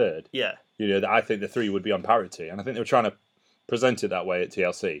clearly be a third. Yeah. You know, I think the 3 would be on parity, and I think they were trying to present it that way at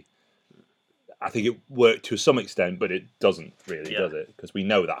TLC. I think it worked to some extent, but it doesn't really, does it? Because we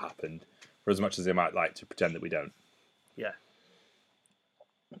know that happened, for as much as they might like to pretend that we don't. Yeah.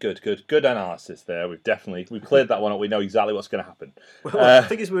 Good analysis there. We've cleared that one up. We know exactly what's going to happen. Well, the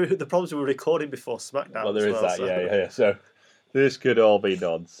thing is, the problem is we were recording before SmackDown. Well, there is that, so. yeah. So this could all be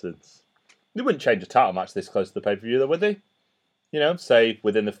nonsense. They wouldn't change a title match this close to the pay-per-view, though, would they? You know, say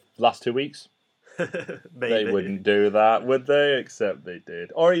within the last 2 weeks. Maybe. They wouldn't do that, would they? Except they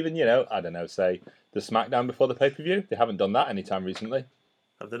did. Or even, you know, I don't know, say the SmackDown before the pay-per-view. They haven't done that anytime recently.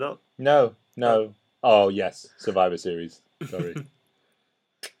 Have they not? No. Oh, yes. Survivor Series. Sorry.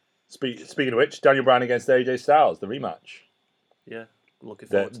 Speaking of which, Daniel Bryan against AJ Styles, the rematch. Yeah, looking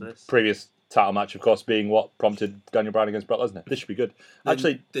forward to The this. previous title match, of course, being what prompted Daniel Bryan against Brock Lesnar. This should be good.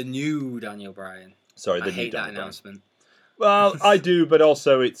 Actually, The new Daniel Bryan. sorry, I the hate new that Daniel Bryan. announcement. Well, I do, but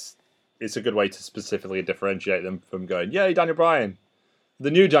also it's a good way to specifically differentiate them from going, yay, Daniel Bryan.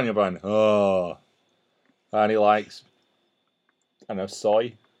 The new Daniel Bryan. Oh. And he likes, I don't know,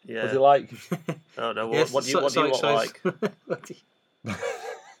 soy. Yeah. What's he like? Oh no. Yes, What do you lot like?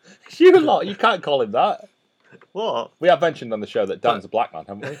 You lot, you can't call him that. What? We have mentioned on the show that Dan's a black man,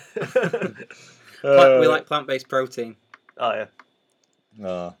 haven't we? We like plant-based protein. Oh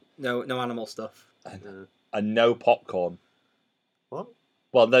yeah. No animal stuff. And no popcorn. What?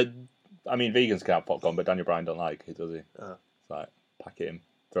 Well, I mean, vegans can have popcorn, but Daniel Bryan don't like it, does he? Oh. It's like, pack it in,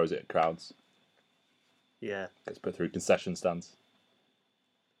 throws it at crowds, Yeah. gets put through concession stands.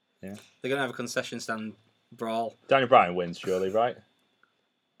 They're gonna have a concession stand brawl. Daniel Bryan wins, surely, right?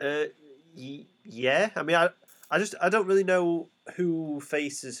 Yeah. I mean, I don't really know who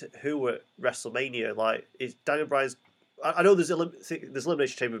faces who at WrestleMania. Like, is Daniel Bryan's? I know there's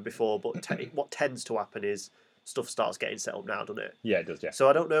Elimination Chamber before, but what tends to happen is stuff starts getting set up now, doesn't it? Yeah, it does. Yeah. So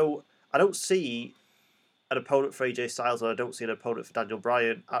I don't know. I don't see an opponent for AJ Styles, and I don't see an opponent for Daniel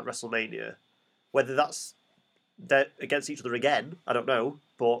Bryan at WrestleMania. Whether they're against each other again, I don't know.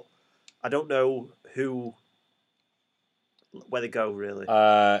 But I don't know where they go really.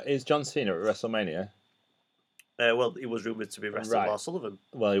 Is John Cena at WrestleMania? Well, he was rumoured to be wrestling Right. Lars Sullivan.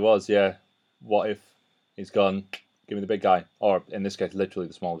 Well, he was. Yeah. What if he's gone? Give me the big guy, or in this case, literally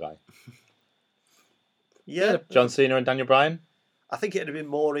the small guy. Yeah, John Cena and Daniel Bryan. I think it'd have been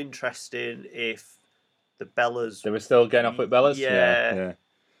more interesting if the Bellas. They were still getting off with Bellas. Yeah.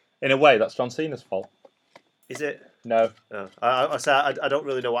 In a way, that's John Cena's fault. Is it? No. Oh. I don't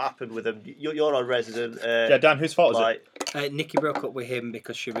really know what happened with them. You're our resident. Yeah, Dan, whose fault is it? Nikki broke up with him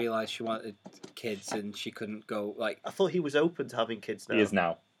because she realised she wanted kids and she couldn't go. Like, I thought he was open to having kids now. He is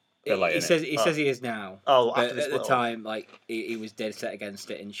now. Bit late, he innit? says he is now. Oh, But after this at the split up. time, like he was dead set against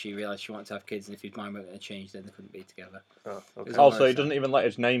it, and she realised she wanted to have kids, and if his mind weren't going to change, then they couldn't be together. Oh, okay. It's Also, he alright. doesn't even let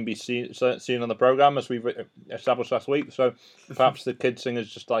his name be seen on the programme, as we've established last week. So perhaps the kid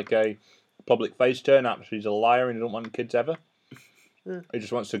singer's just like a public face turn. Actually, he's a liar and he don't want kids ever. He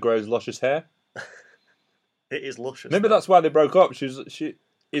just wants to grow his luscious hair. It is luscious. Maybe though. that's why they broke up. He's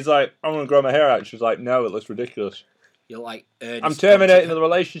like, I'm going to grow my hair out. She's like, no, it looks ridiculous. You're like, I'm terminating the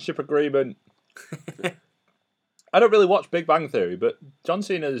relationship agreement. I don't really watch Big Bang Theory, but John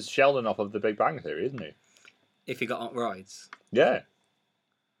Cena's Sheldon off of the Big Bang Theory, isn't he? If he got on rides. Yeah.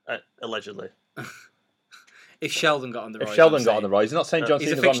 Allegedly. If Sheldon got on the Raw, If Sheldon got on the Raw, he's not saying John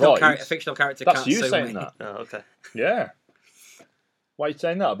he's a Cena's on Raw. fictional character. That's can't you sue saying me. that. Oh, okay. Yeah. Why are you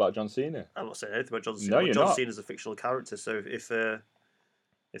saying that about John Cena? I'm not saying anything about John Cena. No, you're John not. Cena's a fictional character, so if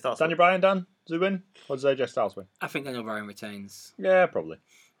that's Daniel Bryan, Dan? Does he win? Or does AJ Styles win? I think Daniel Bryan retains. Yeah, probably.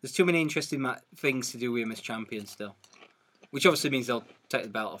 There's too many interesting things to do with him as champion still, which obviously means they'll take the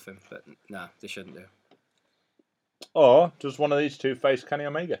belt off him. But no, they shouldn't do. Or does one of these two face Kenny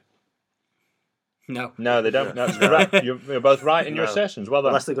Omega? No. No, they don't. No, that's correct. You're both right in your No. assertions. Well done.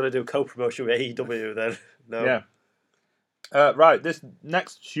 Unless they're going to do a co-promotion with AEW, then no. Yeah. Right, this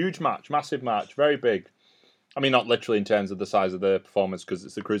next huge match, massive match, very big. I mean, not literally in terms of the size of the performance, because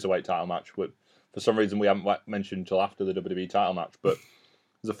it's the Cruiserweight title match, which for some reason we haven't mentioned until after the WWE title match. But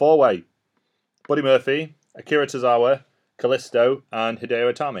there's a four-way. Buddy Murphy, Akira Tozawa, Kalisto, and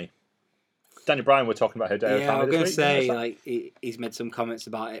Hideo Itami. Daniel Bryan, we're talking about Hideo Itami. Yeah, I was going to week. say, like, he's made some comments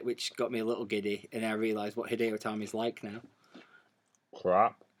about it, which got me a little giddy, and I realised what Hideo Itami's like now.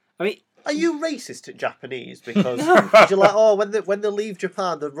 Crap. I mean, Are you racist at Japanese? Because you're like, oh, when they leave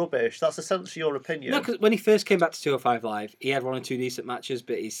Japan, they're rubbish. That's essentially your opinion. no, because when he first came back to 205 Live, he had one or two decent matches,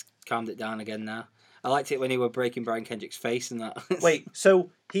 but he's calmed it down again now. I liked it when he were breaking Brian Kendrick's face and that. Wait, so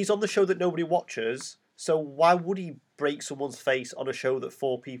he's on the show that nobody watches. So why would he break someone's face on a show that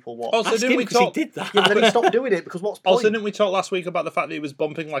 4 people watch? Also, Ask didn't him we 'cause he talk? did that. Yeah, but then he stopped doing it because what's the point? Also, didn't we talk last week about the fact that he was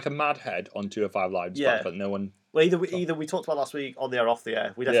bumping like a mad head on 205 Live? Despite Yeah. the fact no one. Well, either we talked about last week on the air or off the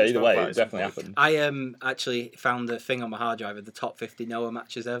air. We Yeah, definitely either spoke way, about it at some definitely point. happened. I actually found the thing on my hard drive of the top 50 Noah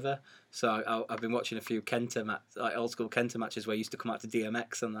matches ever. So I've been watching a few Kenta like old school Kenta matches where he used to come out to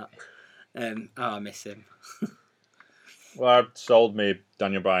DMX and that. I miss him. Well, sold me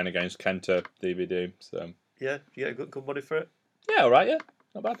Daniel Bryan against Kenta DVD. So Yeah, you get good money for it. yeah, all right, yeah,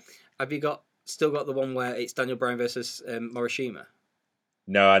 not bad. Have you still got the one where it's Daniel Bryan versus Morishima?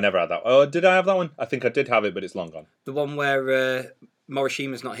 No, I never had that. Oh, did I have that one? I think I did have it, but it's long gone. The one where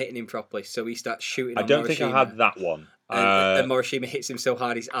Morishima's not hitting him properly, so he starts shooting I on don't Morishima. think I had that one. And Morishima hits him so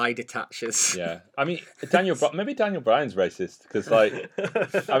hard his eye detaches. Yeah, I mean, maybe Daniel Bryan's racist because, like,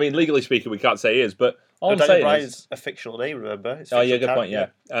 I mean, legally speaking, we can't say he is, but all I'm Daniel saying Bryan's is, a fictional name, remember? It's oh yeah, fictional good point. Yeah,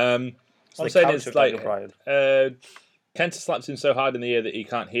 So I'm the saying character is of like Daniel Bryan. Kenta slaps him so hard in the ear that he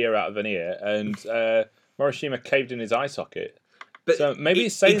can't hear out of an ear, and Morishima caved in his eye socket. But So maybe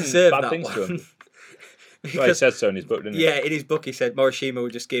he's he saying deserved bad that things to one. him. Well, he says so in his book, didn't he? Yeah, in his book he said Morishima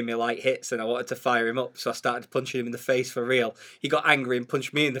would just give me light hits and I wanted to fire him up, so I started punching him in the face for real. He got angry and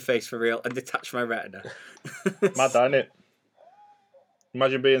punched me in the face for real and detached my retina. Mad, ain't it?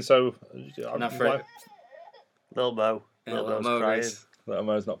 Imagine being so. Not for it. Lil Mo. Yeah, Lil Lil Mo's Mo crying. is- Little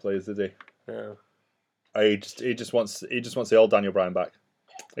Mo's not pleased, is he? No. He just wants the old Daniel Bryan back.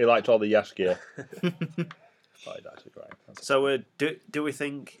 He liked all the Yes gear. Oh, he'd actually crying. So do we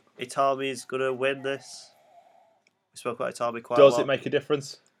think Itami's gonna win this? We spoke about Itami quite a Does lot. it make a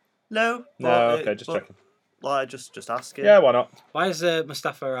difference? No. No. Okay, just checking. Like, just asking. Yeah, why not? Why is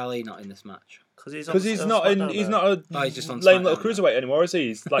Mustafa Ali not in this match? Because he's Not a he's just on lame little SmackDown cruiserweight anymore, is he?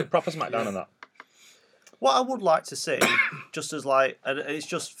 He's like proper SmackDown and that. What I would like to see, just as like, and it's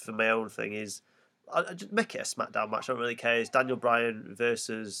just for my own thing, is I just make it a SmackDown match. I don't really care. It's Daniel Bryan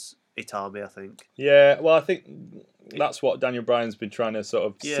versus Itami, I think. Yeah, well, I think that's what Daniel Bryan's been trying to sort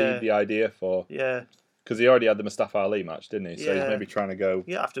of Yeah. seed the idea for. Yeah. Because he already had the Mustafa Ali match, didn't he? So he's Yeah. maybe trying to go.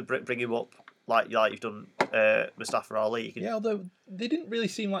 You don't have to bring him up like you've done Mustafa Ali. You can, Yeah, although they didn't really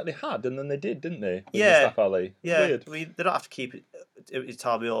seem like they had, and then they did, didn't they? With Yeah. Mustafa Ali. yeah. Weird. I mean, they don't have to keep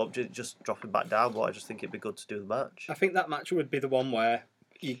Itami up. Just drop him back down. But I just think it'd be good to do the match. I think that match would be the one where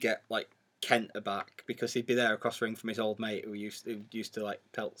you get like Kenta back because he'd be there across the ring from his old mate who used to like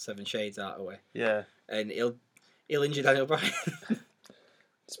pelt Seven Shades out away, Yeah. and he'll injure Daniel Bryan.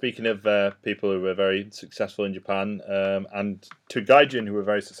 Speaking of people who were very successful in Japan, and to Gaijin who were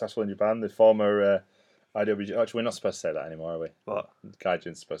very successful in Japan, the former IWG. Actually, we're not supposed to say that anymore, are we? What?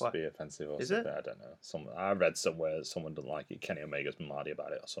 Gaijin's supposed What? to be offensive or Is something. it? I don't know. I read somewhere that someone doesn't like it. Kenny Omega's mardy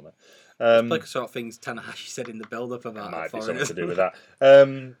about it or something. Like sort of things Tanahashi said in the build-up about Might be foreigners. something to do with that.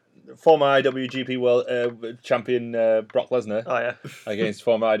 Former IWGP World Champion Brock Lesnar Oh yeah. against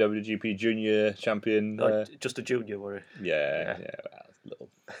former IWGP Junior Champion. Just a junior, worry. Yeah. Little.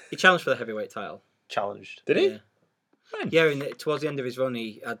 He challenged for the heavyweight title. Challenged. Did he? Yeah. Yeah, towards the end of his run,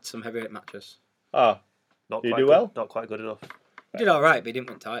 he had some heavyweight matches. Oh, Not Did he quite do good, well? Not quite good enough. He did all right, but he didn't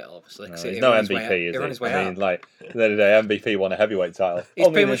win the title, obviously. no, 'cause he's he no ran his way MVP, out- is he ran he? his way I mean, out. like, at the end of the day, MVP won a heavyweight title. It's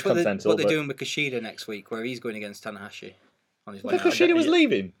Only pretty in much what Continental, they're but- doing with Kushida next week, where he's going against Tanahashi on his I way thought out. Kushida was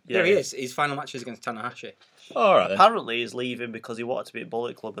leaving. Yeah, he is. His final match is against Tanahashi. All right then. Apparently, he's leaving because he wanted to be at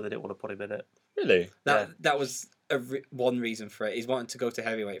Bullet Club and they didn't want to put him in it. Really? That was one reason for it. He's wanted to go to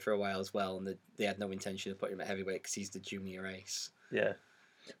heavyweight for a while as well, and they had no intention of putting him at heavyweight because he's the junior ace. Yeah.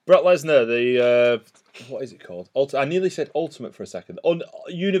 Brock Lesnar, the what is it called? I nearly said Ultimate for a second.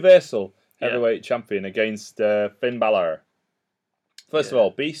 Universal Heavyweight Champion against Finn Balor. First of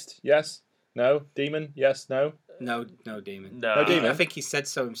all, Beast, yes, no, Demon, yes, no. No demon. No demon. I think he said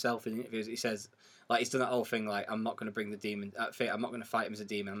so himself in interviews. He says like he's done that whole thing like I'm not going to bring the demon. I'm not going to fight him as a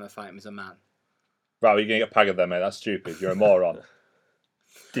demon. I'm going to fight him as a man. Right, you're going to get Pagger then, mate. That's stupid. You're a moron.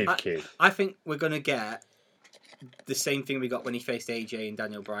 Div kid. I think we're going to get the same thing we got when he faced AJ and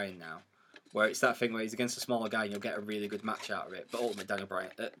Daniel Bryan now, where it's that thing where he's against a smaller guy and you'll get a really good match out of it. But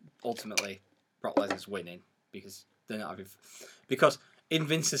ultimately, Brock Lesnar's winning because they're not having. Because in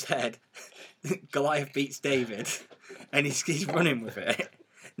Vince's head, Goliath beats David, and he's running with it.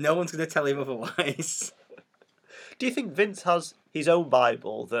 No one's going to tell him otherwise. Do you think Vince has his own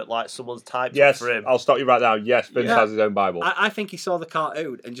Bible that like someone's typed up Yes, for him? I'll stop you right now. Yes, Vince has his own Bible. I think he saw the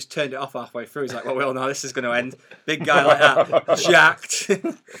cartoon and just turned it off halfway through. He's like, well, we all know this is going to end. Big guy like that, jacked.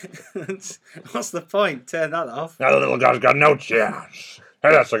 What's the point? Turn that off. That little guy's got no chance.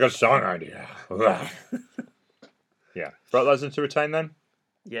 Hey, that's a good song idea. Yeah. Brock Lesnar to retain then?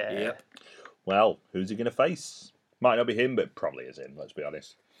 Yeah. Yep. Well, who's he going to face? Might not be him, but probably is him, let's be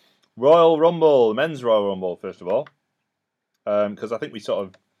honest. Royal Rumble, men's Royal Rumble, first of all. Because I think we sort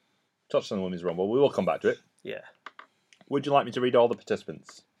of touched on the women's Rumble. We will come back to it. Yeah. Would you like me to read all the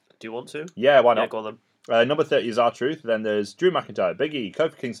participants? Do you want to? Yeah, why not? Yeah, go on then. Number 30 is R-Truth. Then there's Drew McIntyre, Big E,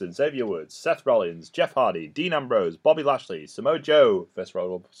 Kofi Kingston, Xavier Woods, Seth Rollins, Jeff Hardy, Dean Ambrose, Bobby Lashley, Samoa Joe. First Royal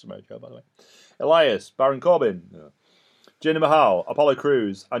Rumble, Samoa Joe, by the way. Elias, Baron Corbin, Jinder Mahal, Apollo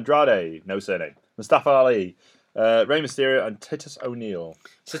Crews, Andrade, no surname, Mustafa Ali, Rey Mysterio, and Titus O'Neil.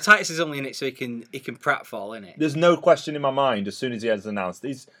 So Titus is only in it so he can pratfall, innit? There's no question in my mind as soon as he has announced.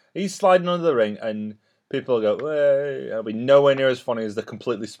 He's sliding under the ring and people will go, hey, it'll be nowhere near as funny as the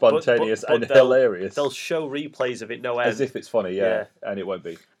completely spontaneous but and hilarious. They'll show replays of it no end. As if it's funny, yeah, and it won't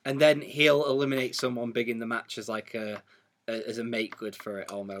be. And then he'll eliminate someone big in the match as like as a make good for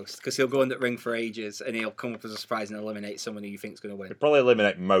it almost, because he'll go in that ring for ages and he'll come up as a surprise and eliminate someone who you think's going to win. He'll probably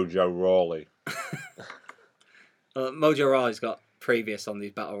eliminate Mojo Rawley. Mojo Rawley's got previous on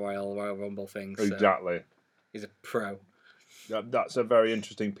these Battle Royal Rumble things. So Exactly. he's a pro. That's a very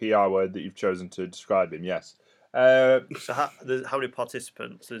interesting PR word that you've chosen to describe him, yes. So how many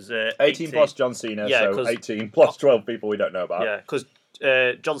participants? There's 18 plus John Cena, Yeah, so 18 plus 12 people we don't know about. Yeah, because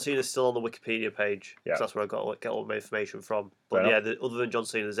John Cena's still on the Wikipedia page. Yeah. 'Cause that's where I get all my information from. But Fair yeah, other than John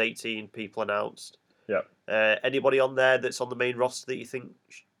Cena, there's 18 people announced. Yeah. Anybody on there that's on the main roster that you think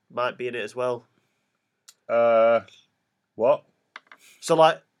might be in it as well? What? So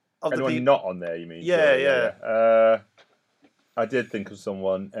like, of Anyone the not on there, you mean? Yeah. I did think of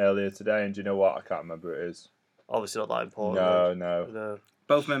someone earlier today, and do you know what? I can't remember who it is. obviously not that important. No.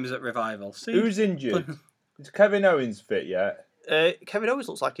 Both members at Revival. See? Who's injured? Is Kevin Owens fit yet? Kevin Owens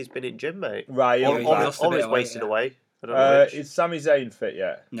looks like he's been in gym, mate. Right, Or- he'll be or back. lost a bit Or he's of weight, wasted yeah. away. I don't know which. Is Sami Zayn fit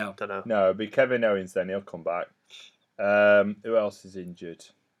yet? No. Don't know. No, it'll be Kevin Owens then. He'll come back. Who else is injured?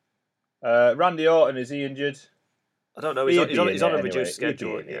 Randy Orton, is he injured? I don't know. He'd He's be on in a it reduced anyway.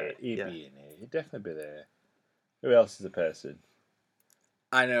 schedule. He'd be in it. He'd Yeah. be in it. He'd definitely be there. Who else is a person?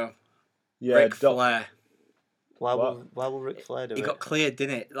 I know. Yeah, Ric Flair. Why What? will Ric Flair do He it? got cleared,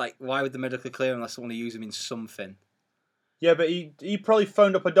 didn't it? Like, why would the medically clear unless they want to use him in something? Yeah, but he probably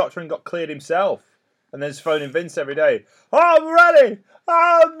phoned up a doctor and got cleared himself. And then he's phoning Vince every day. I'm ready!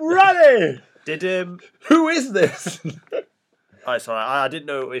 I'm ready! Did Who is this? sorry, I didn't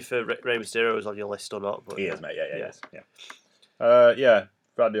know if Rey Mysterio was on your list or not. But He is, mate. Yeah, Yeah. he is. Yeah. Yeah,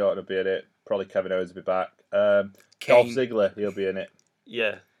 Randy Orton will be in it. Probably Kevin Owens will be back. Dolph Kane. Ziggler, he'll be in it.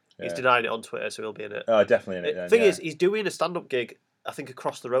 Yeah. He's Yeah. denying it on Twitter, so he'll be in it. Oh, definitely in it then. The thing yeah. is, he's doing a stand-up gig, I think,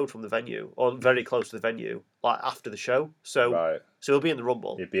 across the road from the venue, or very close to the venue, like after the show. So, Right. so he'll be in the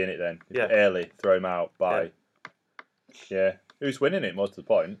Rumble. He'd be in it then. Yeah. Early, throw him out by. Yeah. Who's winning it, most of the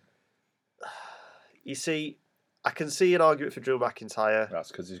point? You see, I can see an argument for Drew McIntyre.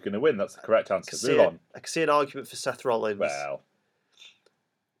 That's because he's going to win. That's the correct I answer. can, Move see on. I can see an argument for Seth Rollins. Well,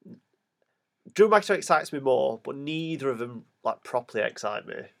 Drew McIntyre excites me more, but neither of them like properly excite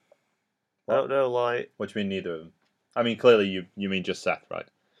me. I don't know, like what do you mean neither of them? I mean, clearly you mean just Seth, right?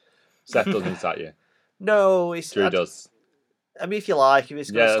 Seth doesn't excite you. no, it's. Drew does. I mean, if you like, if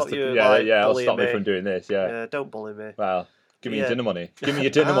it's going to stop you, like, it'll bullying stop me me from doing this, yeah. Yeah, don't bully me. Well, give me your Yeah. dinner money. Give me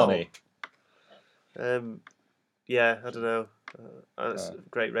your dinner Ow. money. Yeah, I don't know. It's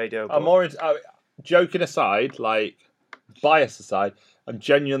great radio. I'm more joking aside, like, bias aside, I'm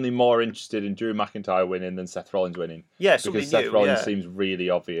genuinely more interested in Drew McIntyre winning than Seth Rollins winning. Yeah, somebody because Seth new. Rollins Yeah. seems really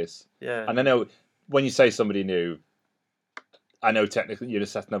obvious. Yeah. And I know when you say somebody new, I know technically,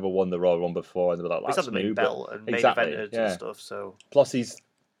 Seth never won the Royal Rumble before, and they were like, He's that's had the main new. belt But and main exactly, evented yeah. and stuff. So Plus,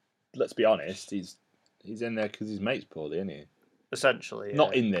 let's be honest, he's in there because his mate's poorly, isn't he? essentially, yeah.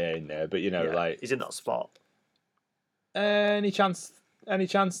 Not in there, but Yeah, like he's in that spot. any chance?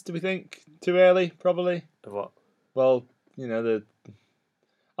 Do we think too early? Probably. Of what? Well,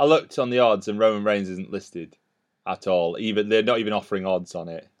 I looked on the odds, and Roman Reigns isn't listed at all. Even they're not even offering odds on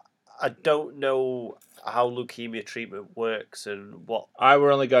it. I don't know how leukemia treatment works and what. I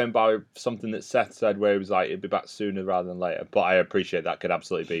were only going by something that Seth said, where he was like, it'd be back sooner rather than later. But I appreciate that could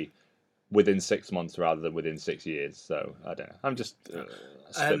absolutely be within 6 months rather than within 6 years. So I don't know. I'm just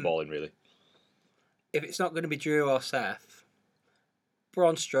spitballing, really. If it's not going to be Drew or Seth,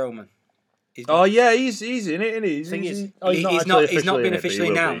 Braun Strowman. Oh yeah, he's in it, isn't he? Thing is, He's not been officially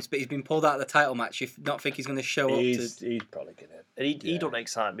announced, but he's been pulled out of the title match. You not think he's going to show up to? He's probably gonna. And he don't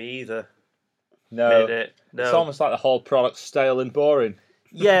excite me either. No, No. It's almost like the whole product's stale and boring.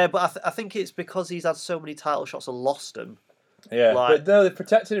 Yeah, but I think it's because he's had so many title shots and lost them. Yeah, Like- but no, they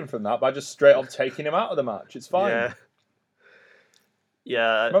protected him from that by just straight up taking him out of the match. It's fine. Yeah.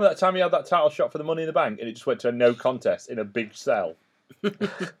 Yeah. Remember that time he had that title shot for the Money in the Bank, and it just went to a no contest in a big cell.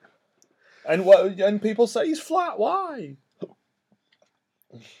 And people say he's flat. Why?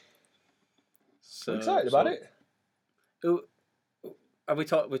 So, I'm excited about it. Have we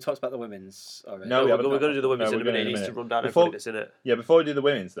talked about the women's already? No, we're haven't. going to do the women's No, in a we're minute. gonna He in a needs to minute. run down Before- everybody that's in it. Yeah, before we do the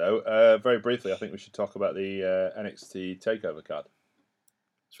women's though, very briefly, I think we should talk about the NXT Takeover card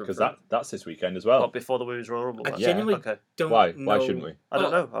because that's this weekend as well. What, before the women's Royal Rumble I match? genuinely Okay. don't Why? know. Why shouldn't we? I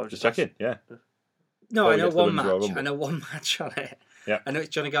don't know. I was Just just checking. Yeah. No, Before I we know get to the one Women's Royal match. Rumble. I know one match on it. Yeah. I know it's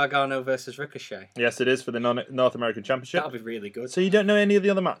Johnny Gargano versus Ricochet. Yes, it is for the North American Championship. That'll be really good. So you don't know any of the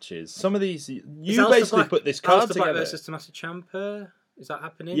other matches. Some of these Is you Aleister basically Black- put this card Aleister Black together. versus Tommaso Ciampa. Is that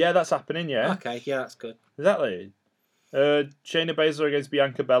happening? Yeah, that's happening. Yeah, Okay, yeah, that's good. exactly. Shayna Baszler against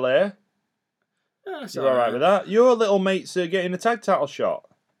Bianca Belair. That's You're all right with that. Your little mates are getting a tag title shot.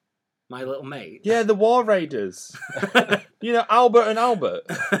 My little mate. Yeah, the War Raiders. Albert and Albert.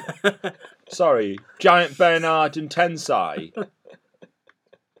 Sorry, Giant Bernard and Tensai.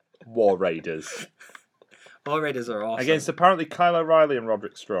 War Raiders All Raiders are awesome. against apparently Kyle O'Reilly and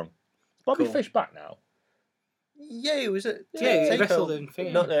Roderick Strong. Is Bobby Cool. Fish back now? Yeah, it was at Yeah, he wrestled in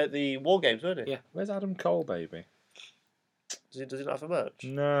Thing. Not the War Games, weren't it? Yeah. Where's Adam Cole, baby? Does he not have a match?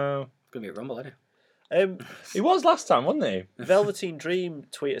 No, It's going to be a Rumble, isn't it? he was last time, wasn't he? Velveteen Dream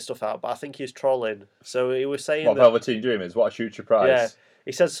tweeted stuff out, but I think he's trolling. So he was saying What that Velveteen Dream is? What a future prize! Yeah.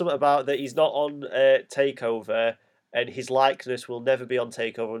 he said something about that he's not on Takeover, and his likeness will never be on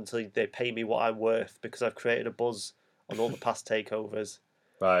Takeover until they pay me what I'm worth because I've created a buzz on all the past takeovers.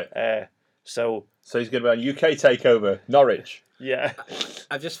 Right. So So he's going to be on UK Takeover, Norwich. yeah,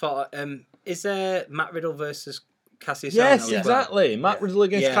 I've just thought, is there Matt Riddle versus Cassius? Yes, Ohno as well? exactly. Matt Riddle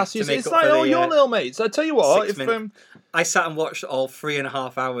against Yeah, Cassius. to make It's up like, for oh, the, your little mates. I tell you what, 6 if minutes. I sat and watched all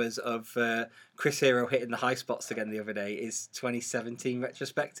 3.5 hours of Chris Hero hitting the high spots again the other day. Is 2017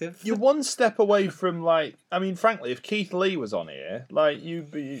 retrospective? you're one step away from frankly, if Keith Lee was on here,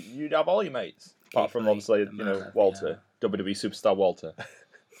 you'd have all your mates, apart Keith from Lee, obviously the man, Walter, WWE superstar Walter.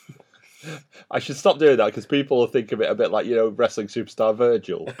 I should stop doing that because people will think of it a bit like wrestling superstar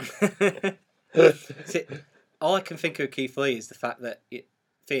Virgil. See, all I can think of Keith Lee is the fact that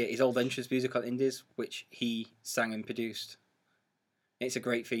his old entrance music on Indies, which he sang and produced. It's a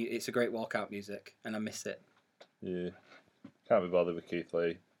great walkout music, and I miss it. Yeah, can't be bothered with Keith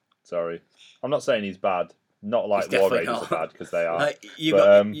Lee. Sorry, I'm not saying he's bad. Not like He's War definitely Raiders not. are bad because they are. Like, you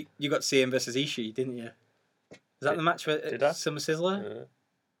But, got to see him versus Ishii, didn't you? Was that the match for Did I? Summer Sizzler? Yeah.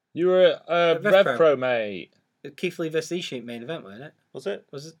 You were a Rev Rev Pro. Pro mate. Keith Lee versus Ishii main event, wasn't it? was it?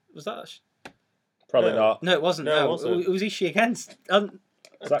 Was that? Probably No. not. No, it wasn't. No, it No, wasn't. it was Ishii against.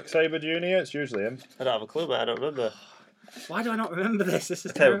 Zack Sabre Jr. It's usually him. I don't have a clue, mate. I don't remember. Why do I not remember this? This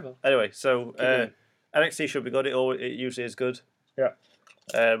is Okay, terrible. anyway, so going. NXT should be good. It usually is good. Yeah.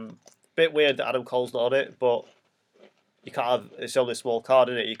 Bit weird that Adam Cole's not on it, but you can't have. It's only a small card,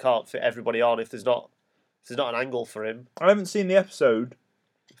 isn't it? You can't fit everybody on if there's not an angle for him. I haven't seen the episode,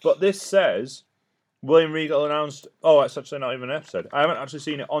 but this says William Regal announced. Oh, it's actually not even an episode. I haven't actually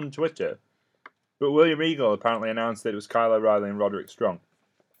seen it on Twitter, but William Regal apparently announced that it was Kyle O'Reilly and Roderick Strong.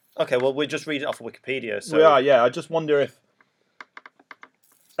 Okay, well we just read it off of Wikipedia. So We are, yeah. I just wonder if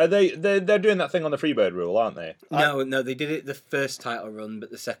are they're doing that thing on the Freebird rule, aren't they? No, they did it the first title run,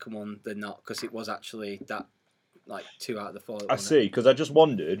 but the second one they're not because it was actually that 2 out of the 4. I see, because I just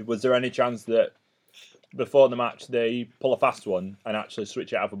wondered, was there any chance that before the match they pull a fast one and actually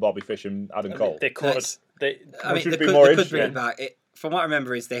switch it out for Bobby Fish and Adam Cole. They could. Nice. They, I mean, should they be could, more they could bring it interesting. back. From what I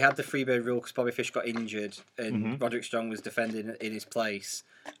remember, is they had the Freebird rule because Bobby Fish got injured and Mm-hmm. Roderick Strong was defending in his place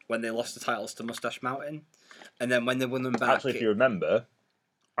when they lost the titles to Mustache Mountain, and then when they won them back, Actually, if you remember,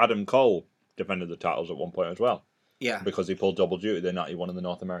 Adam Cole defended the titles at one point as well. yeah, Because he pulled double duty the night he won the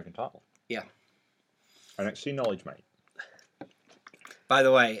North American title. yeah. NXT knowledge, mate. By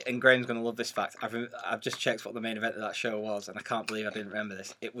the way, and Graham's going to love this fact. I've just checked what the main event of that show was, and I can't believe I didn't remember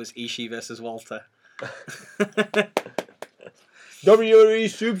this. It was Ishii versus Walter. WWE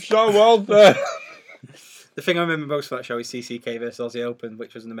Superstar Walter. The thing I remember most from that show is CCK versus Aussie Open,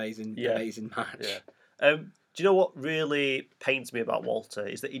 which was an amazing match. Yeah. Do you know what really pains me about Walter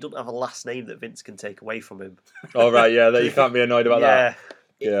is that he doesn't have a last name that Vince can take away from him. Oh, right, yeah, you can't be annoyed about that.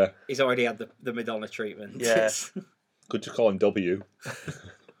 Yeah. He's already had the Madonna treatment. Yeah. Good to call him W.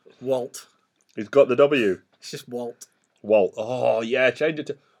 Walt. He's got the W. It's just Walt. Walt. Oh, yeah, change it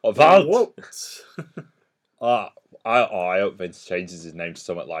to... Oh, Walt. I hope Vince changes his name to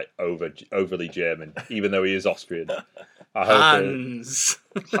something like overly German, even though he is Austrian. I hope Hans.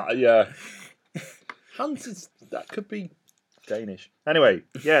 yeah. Hans that could be Danish. Anyway,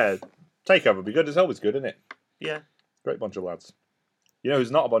 yeah, Takeover would be good. It's always good, isn't it? Yeah. Great bunch of lads. You know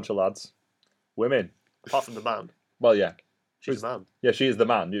who's not a bunch of lads? Women. Apart from the man. Well, yeah. She's a man. Yeah, she is the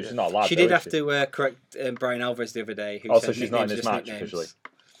man. She's not a lad. She did have to correct Brian Alvarez the other day. Who Also, said she's not in nicknames this are match just officially.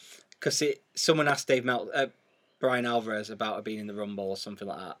 Because someone asked Brian Alvarez about her being in the Rumble or something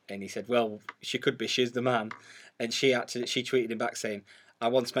like that, and he said, "Well, she could be. She's the man." And she tweeted him back saying, "I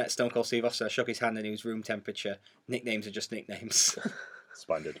once met Stone Cold Steve Austin. I shook his hand and he was room temperature. Nicknames are just nicknames."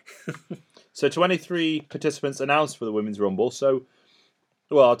 Splendid. So 23 participants announced for the Women's Rumble. So,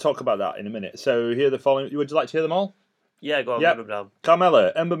 well, I'll talk about that in a minute. So here are the following. Would you like to hear them all? Yeah, go on, Yep. run them down.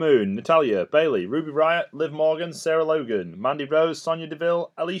 Carmella, Ember Moon, Natalia, Bayley, Ruby Riott, Liv Morgan, Sarah Logan, Mandy Rose, Sonya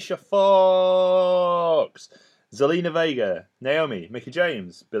Deville, Alicia Fox, Zelina Vega, Naomi, Mickey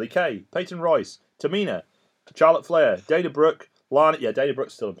James, Billie Kay, Peyton Royce, Tamina, Charlotte Flair, Dana Brooke, Lana, Dana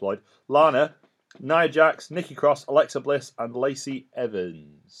Brooke's still employed, Lana, Nia Jax, Nikki Cross, Alexa Bliss, and Lacey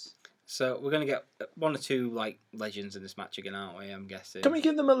Evans. So we're gonna get one or two legends in this match again, aren't we? I'm guessing. Can we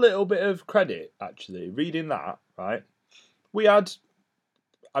give them a little bit of credit, actually? Reading that, right? We had,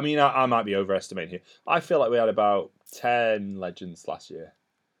 I mean, I might be overestimating here. I feel like we had about 10 legends last year.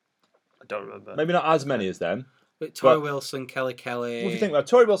 I don't remember. Maybe not as many as them. But Tori but- Wilson, Kelly Kelly. What do you think about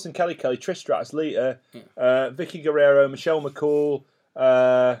Tori Wilson, Kelly Kelly, Trish Stratus, Lita, Vicky Guerrero, Michelle McCool?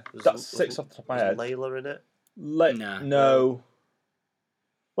 That's 6 off the top of my head. Layla in it? Nah. No.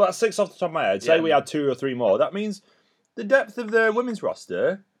 Well, that's 6 off the top of my head. Say Yeah. we had 2 or 3 more. That means the depth of the women's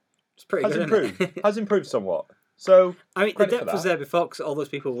roster It's pretty has good. improved. Isn't it? Has improved somewhat. So, I mean, the credit for depth was that. there before because all those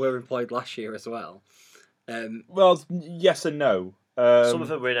people were employed last year as well. Well, yes and no. Some of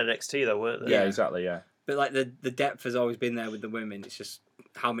them were in NXT though, weren't they? Yeah, Yeah. exactly, yeah. But the depth has always been there with the women. It's just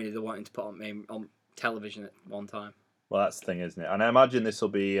how many they're wanting to put on television at one time. Well, that's the thing, isn't it? And I imagine this will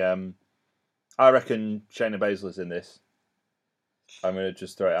be... I reckon Shayna Baszler's in this. I'm going to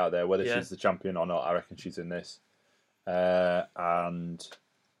just throw it out there. Whether she's the champion or not, I reckon she's in this. And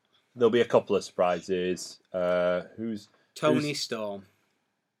there'll be a couple of surprises. Tony Storm.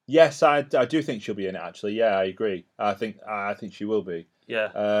 Yes, I do think she'll be in it, actually. Yeah, I agree. I think she will be. Yeah.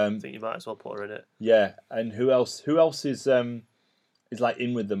 I Um, think you might as well put her in it. yeah, and who else is like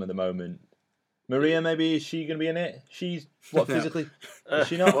in with them at the moment? Maria, maybe, is she going to be in it? She's what No. physically? Is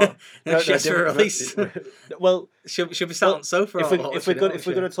she not? No, she has to release. Well, She'll be sat on the sofa. if we're going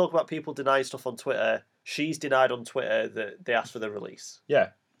to talk about people denying stuff on Twitter, she's denied on Twitter that they asked for the release. Yeah.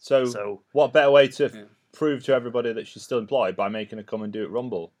 So So what better way to Yeah. prove to everybody that she's still employed by making her come and do it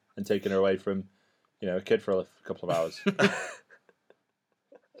Rumble and taking her away from, a kid for a couple of hours?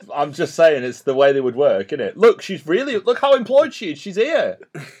 I'm just saying, it's the way they would work, isn't it? Look how employed she is. She's here.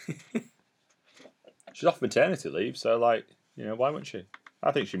 She's off maternity leave, so why wouldn't she?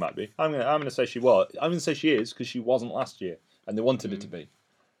 I think she might be. I'm gonna say she was. I'm gonna say she is because she wasn't last year, and they wanted it to be.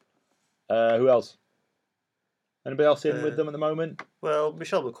 Who else? Anybody else in with them at the moment? well,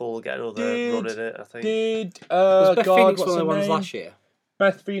 Michelle McCool will get another run in it, I think. Did Was Beth Phoenix what's one of the her ones name? last year?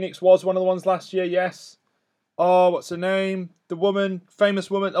 Beth Phoenix was one of the ones last year. Yes. Oh, what's her name? The woman, famous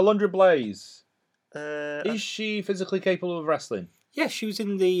woman, Alundra Blaze. Is she physically capable of wrestling? Yeah, she was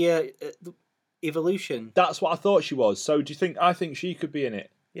in the Evolution. That's what I thought she was. So do you think? I think she could be in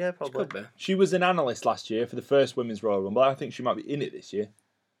it. Yeah, She probably. could be. She was an analyst last year for the first Women's Royal Rumble. I think she might be in it this year.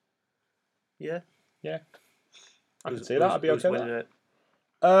 Yeah. Yeah. I can see that. I'd be Who's okay with winning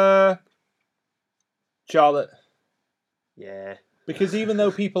that. it? Charlotte. Yeah. Because even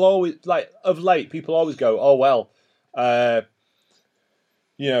though people always, like, of late, people always go, oh, well,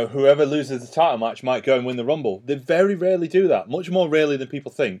 whoever loses the title match might go and win the Rumble. They very rarely do that. Much more rarely than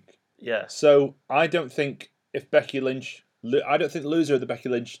people think. Yeah. So I don't think if Becky Lynch... I don't think the loser of the Becky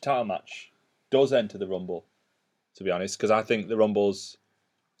Lynch title match does enter the Rumble, to be honest, because I think the Rumble's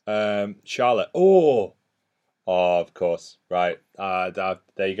Charlotte. Oh, of course. Right.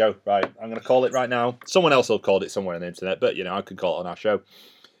 There you go. Right. I'm going to call it right now. Someone else will call it somewhere on the internet, but, I could call it on our show.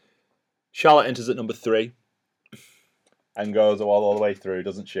 Charlotte enters at number 3 and goes all the way through,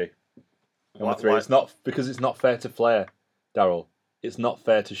 doesn't she? Number 3. It's not because it's not fair to Flair, Daryl. It's not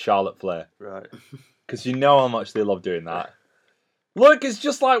fair to Charlotte Flair. Right. Because you know how much they love doing that. Look, it's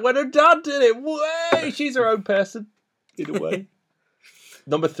just like when her dad did it. Way, she's her own person, in a way.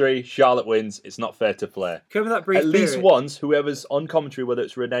 Number 3, Charlotte wins. It's not fair to Flair. Come with that brief At least period. once, whoever's on commentary, whether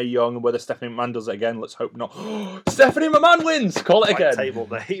it's Renee Young and whether Stephanie McMahon does it again, let's hope not. Stephanie McMahon wins! Call it again. Table,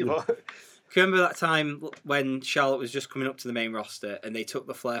 mate. Remember that time when Charlotte was just coming up to the main roster and they took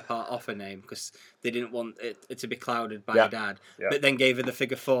the Flair part off her name because they didn't want it to be clouded by her dad, but then gave her the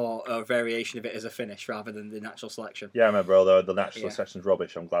figure 4 or variation of it as a finish rather than the natural selection. Yeah, I remember, although the natural selection's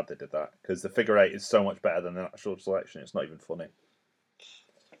rubbish, I'm glad they did that because the figure 8 is so much better than the natural selection. It's not even funny.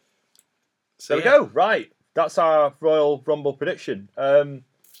 So there we go. Right. That's our Royal Rumble prediction.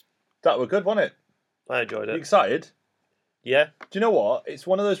 That were good, wasn't it? I enjoyed it. You excited? Yeah. Do you know what? It's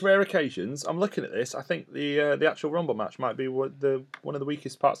one of those rare occasions. I'm looking at this. I think the actual Rumble match might be one of the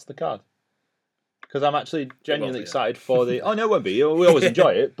weakest parts of the card. Because I'm actually genuinely excited for the... Oh, no, it won't be. We always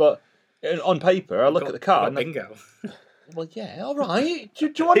enjoy it. But on paper, I look at the card... Bingo. Well, yeah, all right.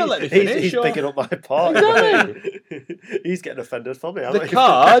 Do you want to let me finish? He's picking up my part. Exactly. He's getting offended for me. The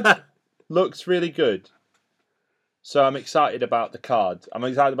card looks really good. So I'm excited about the card. I'm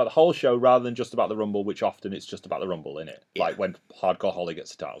excited about the whole show rather than just about the Rumble, which often it's just about the Rumble, innit? Yeah. Like when Hardcore Holly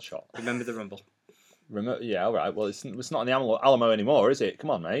gets a title shot. Remember the Rumble. Yeah, all right. Well, it's not in the Alamo anymore, is it?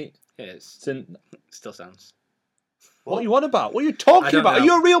 Come on, mate. It is. Still sounds. What are you on about? What are you talking about? Know. Are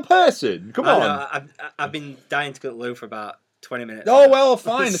you a real person? Come on. I've been dying to go to the loo for about 20 minutes. Oh, well,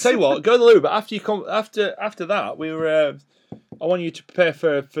 fine. I tell you what, go to the loo. But after you come, after that, I want you to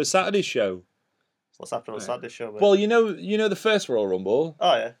prepare for Saturday's show. What's happening on Saturday's show, mate? Well, you know the first Royal Rumble.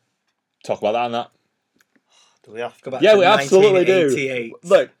 Oh yeah. Talk about that and that. Do we have to? Yeah, we absolutely do.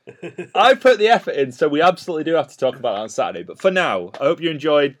 Look, I put the effort in, so we absolutely do have to talk about that on Saturday. But for now, I hope you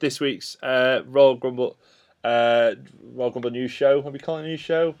enjoyed this week's Royal Rumble news show. Have we called it a news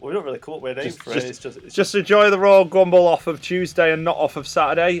show? We don't really come up with a name for it. It's just enjoy the Royal Rumble off of Tuesday and not off of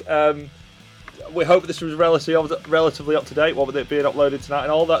Saturday. We hope this was relatively up to date. What with it being uploaded tonight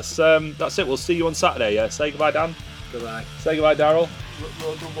and all. That's it. We'll see you on Saturday. Say goodbye, Dan. Goodbye. Say goodbye, Daryl.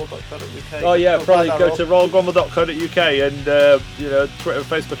 RoyalGrumble.co.uk. Oh yeah, probably go to royalgrumble.co.uk and Twitter and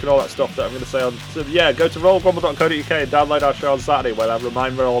Facebook and all that stuff that I'm going to say on. So yeah, go to royalgrumble.co.uk and download our show on Saturday when I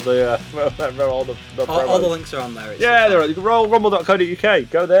remember all the all the links are on there. Yeah, they're at royalgrumble.co.uk.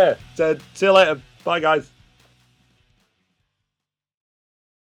 Go there. So, see you later. Bye, guys.